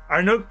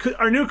 Our new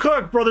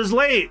cook, brother's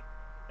late.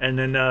 And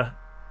then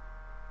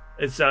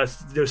it's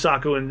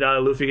Yosaku and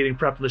Luffy getting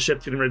prepped on the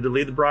ship, getting ready to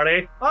lead the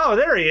Baratie. Oh,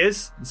 there he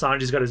is. And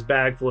Sanji's got his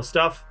bag full of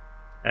stuff.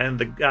 And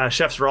the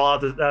chefs are all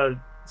out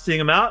seeing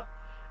him out.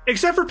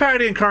 Except for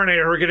Patty and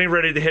Carnator, who are getting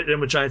ready to hit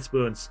him with giant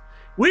spoons.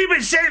 We've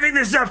been saving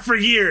this up for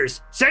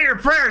years. Say your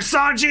prayers,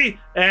 Sanji.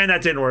 And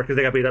that didn't work because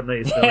they got beat up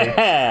instantly.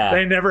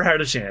 They never had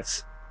a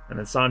chance. And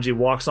then Sanji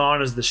walks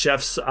on as the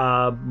chefs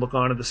look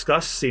on in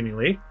disgust,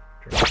 seemingly.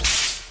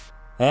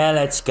 Yeah,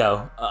 let's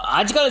go.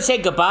 Aren't you gonna say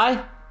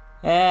goodbye?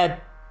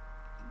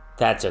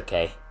 That's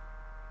okay.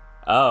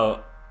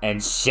 Oh,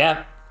 and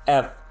Chef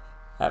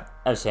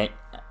I'm saying,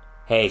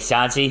 hey,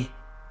 Sanji,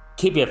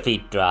 keep your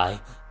feet dry.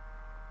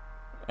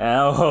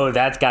 Oh,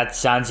 that's got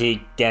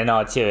Sanji getting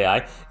all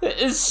teary-eyed.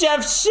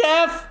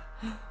 Chef!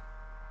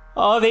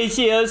 All these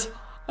years,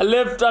 I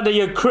lived under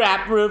your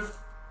crap roof.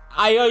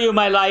 I owe you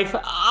my life.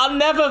 I'll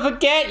never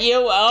forget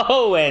you.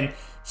 Oh, and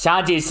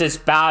Sanji's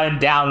just bowing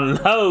down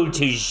low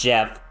to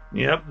Chef.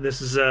 Yep,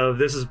 this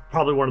is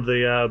probably one of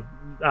the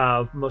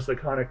most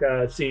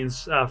iconic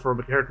scenes for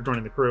a character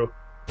joining the crew.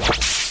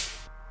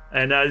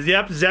 And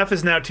Zeph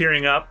is now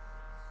tearing up.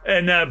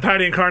 And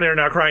Patty and Carney are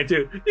now crying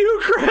too.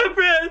 You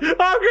cripple!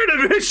 I'm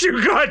gonna miss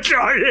you, God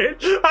darn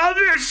it! I'll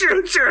miss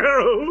you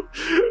too!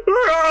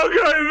 We're all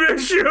gonna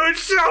miss you,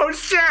 it's so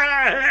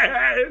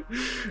sad!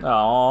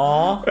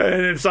 Aww.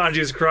 And then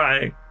Sanji's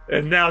crying.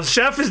 And now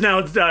Chef is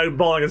now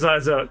bawling his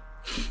eyes out.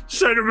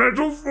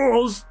 Sentimental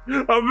fools!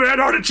 A man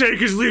ought to take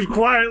his leave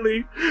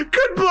quietly.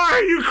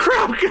 Goodbye, you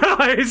crap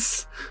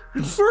guys!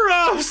 We're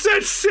off,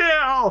 set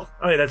sail!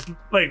 Oh yeah, that's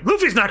like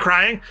Luffy's not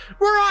crying.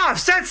 We're off,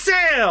 set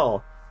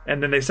sail!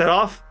 And then they set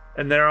off,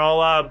 and they're all,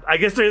 I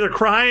guess they're either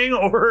crying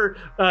or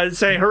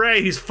saying,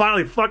 hooray, he's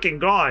finally fucking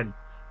gone.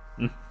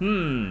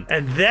 Mm-hmm.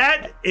 And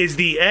that is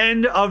the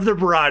end of the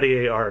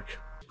Baratie arc.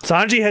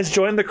 Sanji has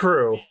joined the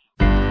crew.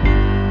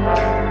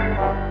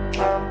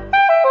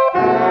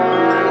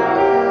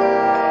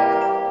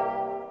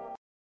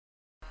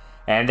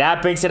 And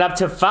that brings it up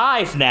to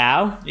 5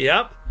 now.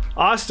 Yep.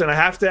 Austin, I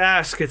have to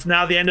ask, it's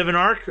now the end of an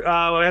arc.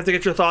 I have to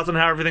get your thoughts on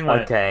how everything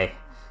went. Okay.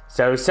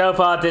 So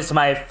far, this is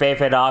my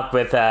favorite arc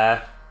with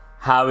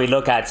how we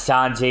look at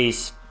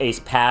Sanji's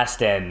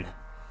past and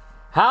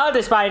how,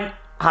 despite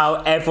how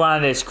everyone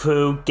in his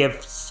crew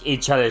gives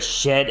each other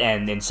shit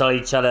and insult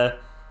each other,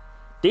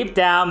 deep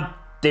down,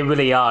 they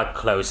really are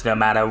close, no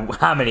matter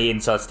how many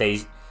insults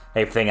they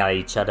fling at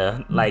each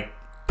other. Like,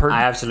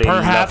 I absolutely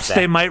love that. Perhaps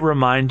they might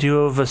remind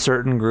you of a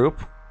certain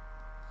group.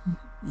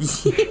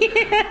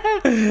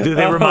 Do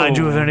they remind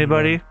you of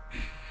anybody?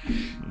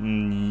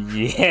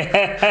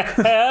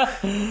 Yeah.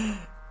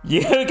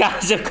 You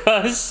guys, of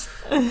course.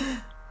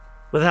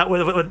 With that,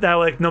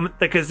 like, no,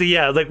 because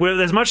like,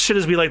 as much shit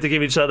as we like to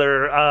give each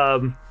other,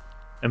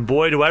 and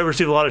boy, do I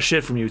receive a lot of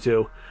shit from you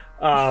two,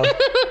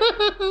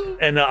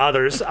 and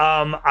others.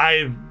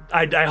 I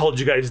hold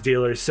you guys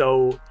dealer.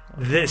 So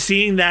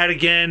seeing that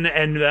again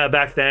and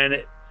back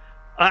then,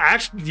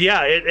 actually,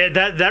 yeah,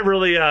 that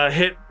really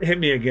hit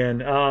me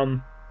again.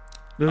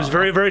 It was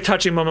very, very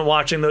touching moment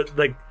watching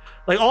the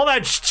like all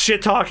that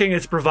shit talking.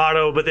 It's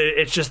bravado, but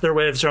it's just their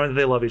way of showing that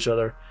they love each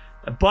other.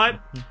 But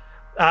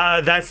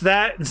that's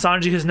that. And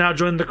Sanji has now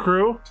joined the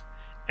crew.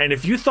 And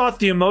if you thought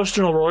the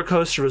emotional roller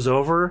coaster was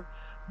over,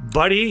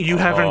 buddy, you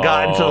haven't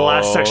gotten to the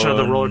last section of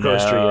the roller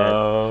coaster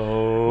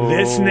yet.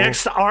 This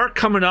next arc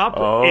coming up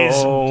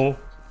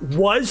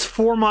was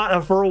for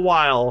a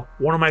while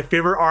one of my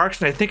favorite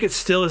arcs, and I think it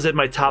still is in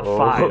my top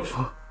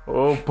 5.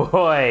 Oh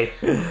boy.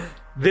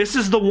 This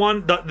is the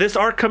one. This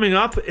arc coming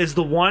up is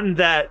the one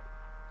that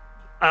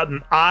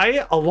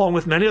I, along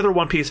with many other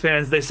One Piece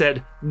fans, they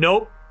said,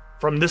 nope,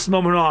 from this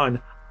moment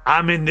on,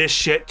 I'm in this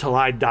shit till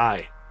I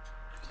die.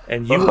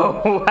 And you,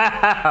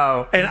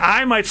 wow. And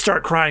I might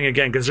start crying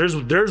again because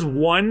there's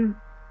one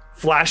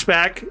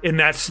flashback in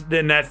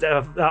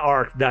that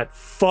arc that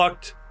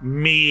fucked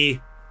me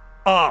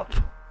up,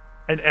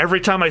 and every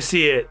time I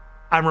see it,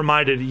 I'm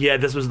reminded, yeah,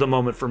 this was the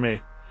moment for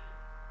me.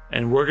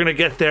 And we're gonna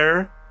get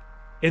there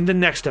in the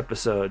next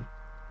episode.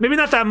 Maybe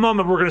not that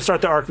moment, but we're gonna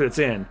start the arc that it's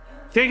in.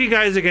 Thank you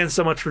guys again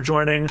so much for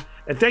joining,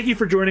 and thank you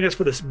for joining us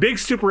for this big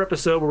super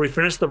episode where we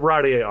finish the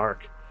Baratie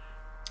arc.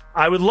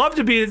 I would love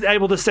to be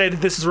able to say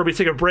that this is where we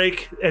take a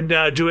break and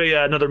do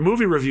another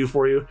movie review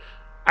for you.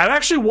 I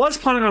actually was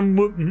planning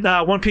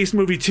on One Piece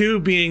Movie 2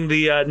 being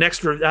the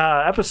next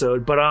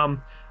episode, but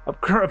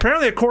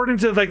apparently according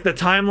to like the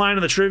timeline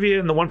of the trivia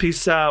in the One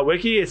Piece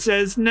wiki, it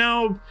says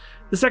no,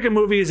 the second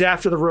movie is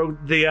after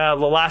the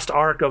last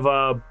arc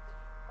of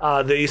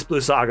the East Blue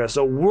Saga,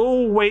 so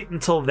we'll wait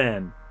until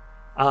then.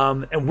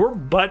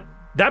 But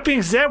that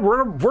being said,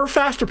 we're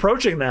fast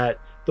approaching that.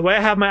 The way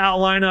I have my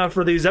outline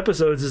for these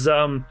episodes is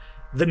the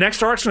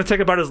next arc's going to take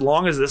about as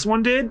long as this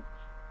one did,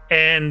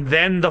 and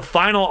then the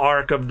final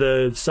arc of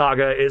the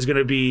saga is going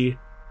to be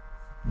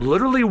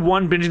literally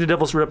one Binging the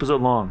Devil's Fruit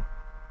episode long.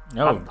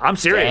 Oh, I'm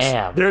serious.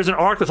 Damn. There's an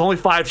arc that's only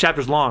 5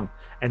 chapters long,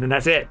 and then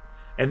that's it.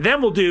 And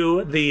then we'll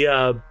do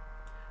the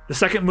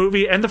second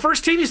movie and the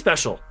first TV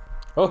special.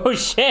 Oh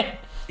shit!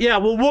 Yeah,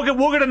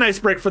 we'll get a nice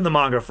break from the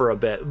manga for a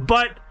bit.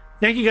 But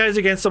thank you guys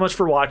again so much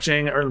for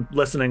watching or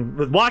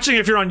listening. Watching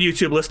if you're on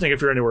YouTube, listening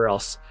if you're anywhere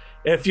else.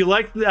 If you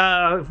like,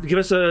 give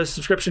us a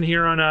subscription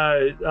here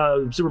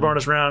on Super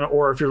Bonus Round,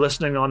 or if you're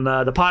listening on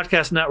the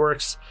podcast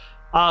networks,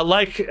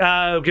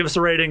 give us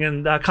a rating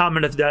and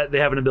comment if they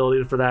have an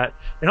ability for that.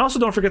 And also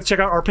don't forget to check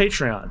out our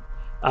Patreon.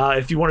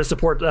 If you want to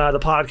support the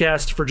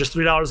podcast for just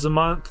 $3 a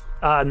month,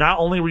 not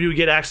only will you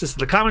get access to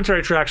the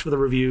commentary tracks for the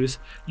reviews,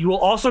 you will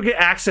also get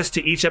access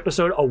to each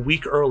episode a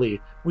week early.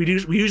 We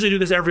usually do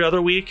this every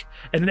other week,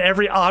 and then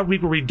every odd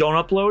week where we don't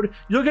upload,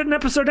 you'll get an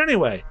episode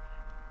anyway.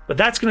 But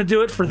that's going to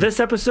do it for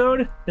this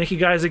episode. Thank you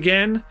guys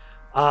again.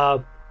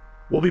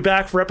 We'll be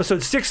back for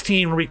episode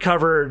 16 where we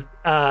covered...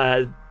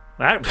 I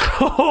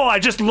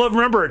just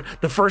remembered.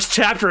 The first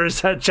chapter is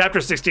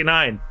chapter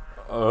 69.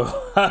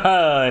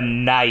 Oh,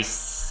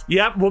 nice.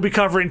 Yep, we'll be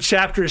covering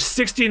chapters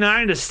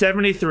 69 to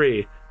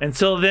 73.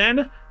 Until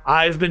then,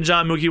 I've been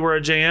John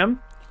Mugiwara JM.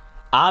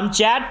 I'm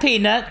Chad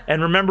Peanut.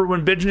 And remember,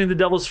 when binging the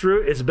Devil's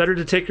Fruit, it's better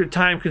to take your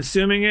time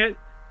consuming it,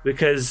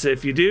 because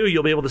if you do,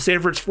 you'll be able to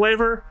savor its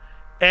flavor,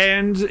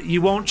 and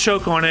you won't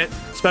choke on it,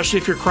 especially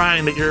if you're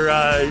crying that your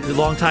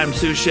longtime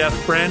sous chef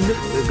friend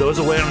goes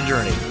away on a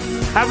journey.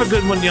 Have a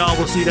good one, y'all.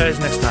 We'll see you guys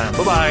next time.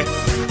 Bye-bye.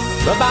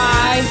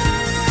 Bye-bye.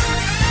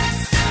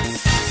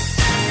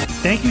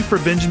 Thank you for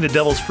binging the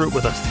Devil's Fruit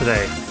with us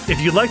today. If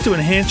you'd like to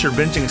enhance your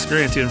binging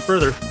experience even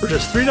further, for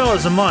just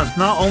 $3 a month,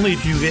 not only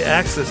do you get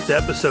access to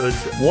episodes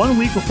 1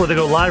 week before they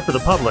go live for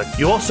the public,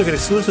 you also get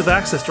exclusive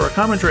access to our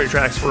commentary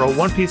tracks for our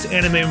One Piece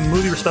anime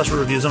movie special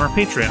reviews on our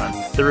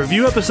Patreon. The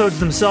review episodes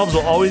themselves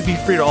will always be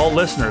free to all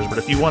listeners, but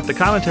if you want the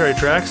commentary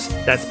tracks,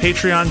 that's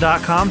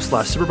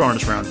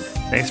patreon.com/superbonusround.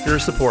 Thanks for your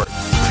support.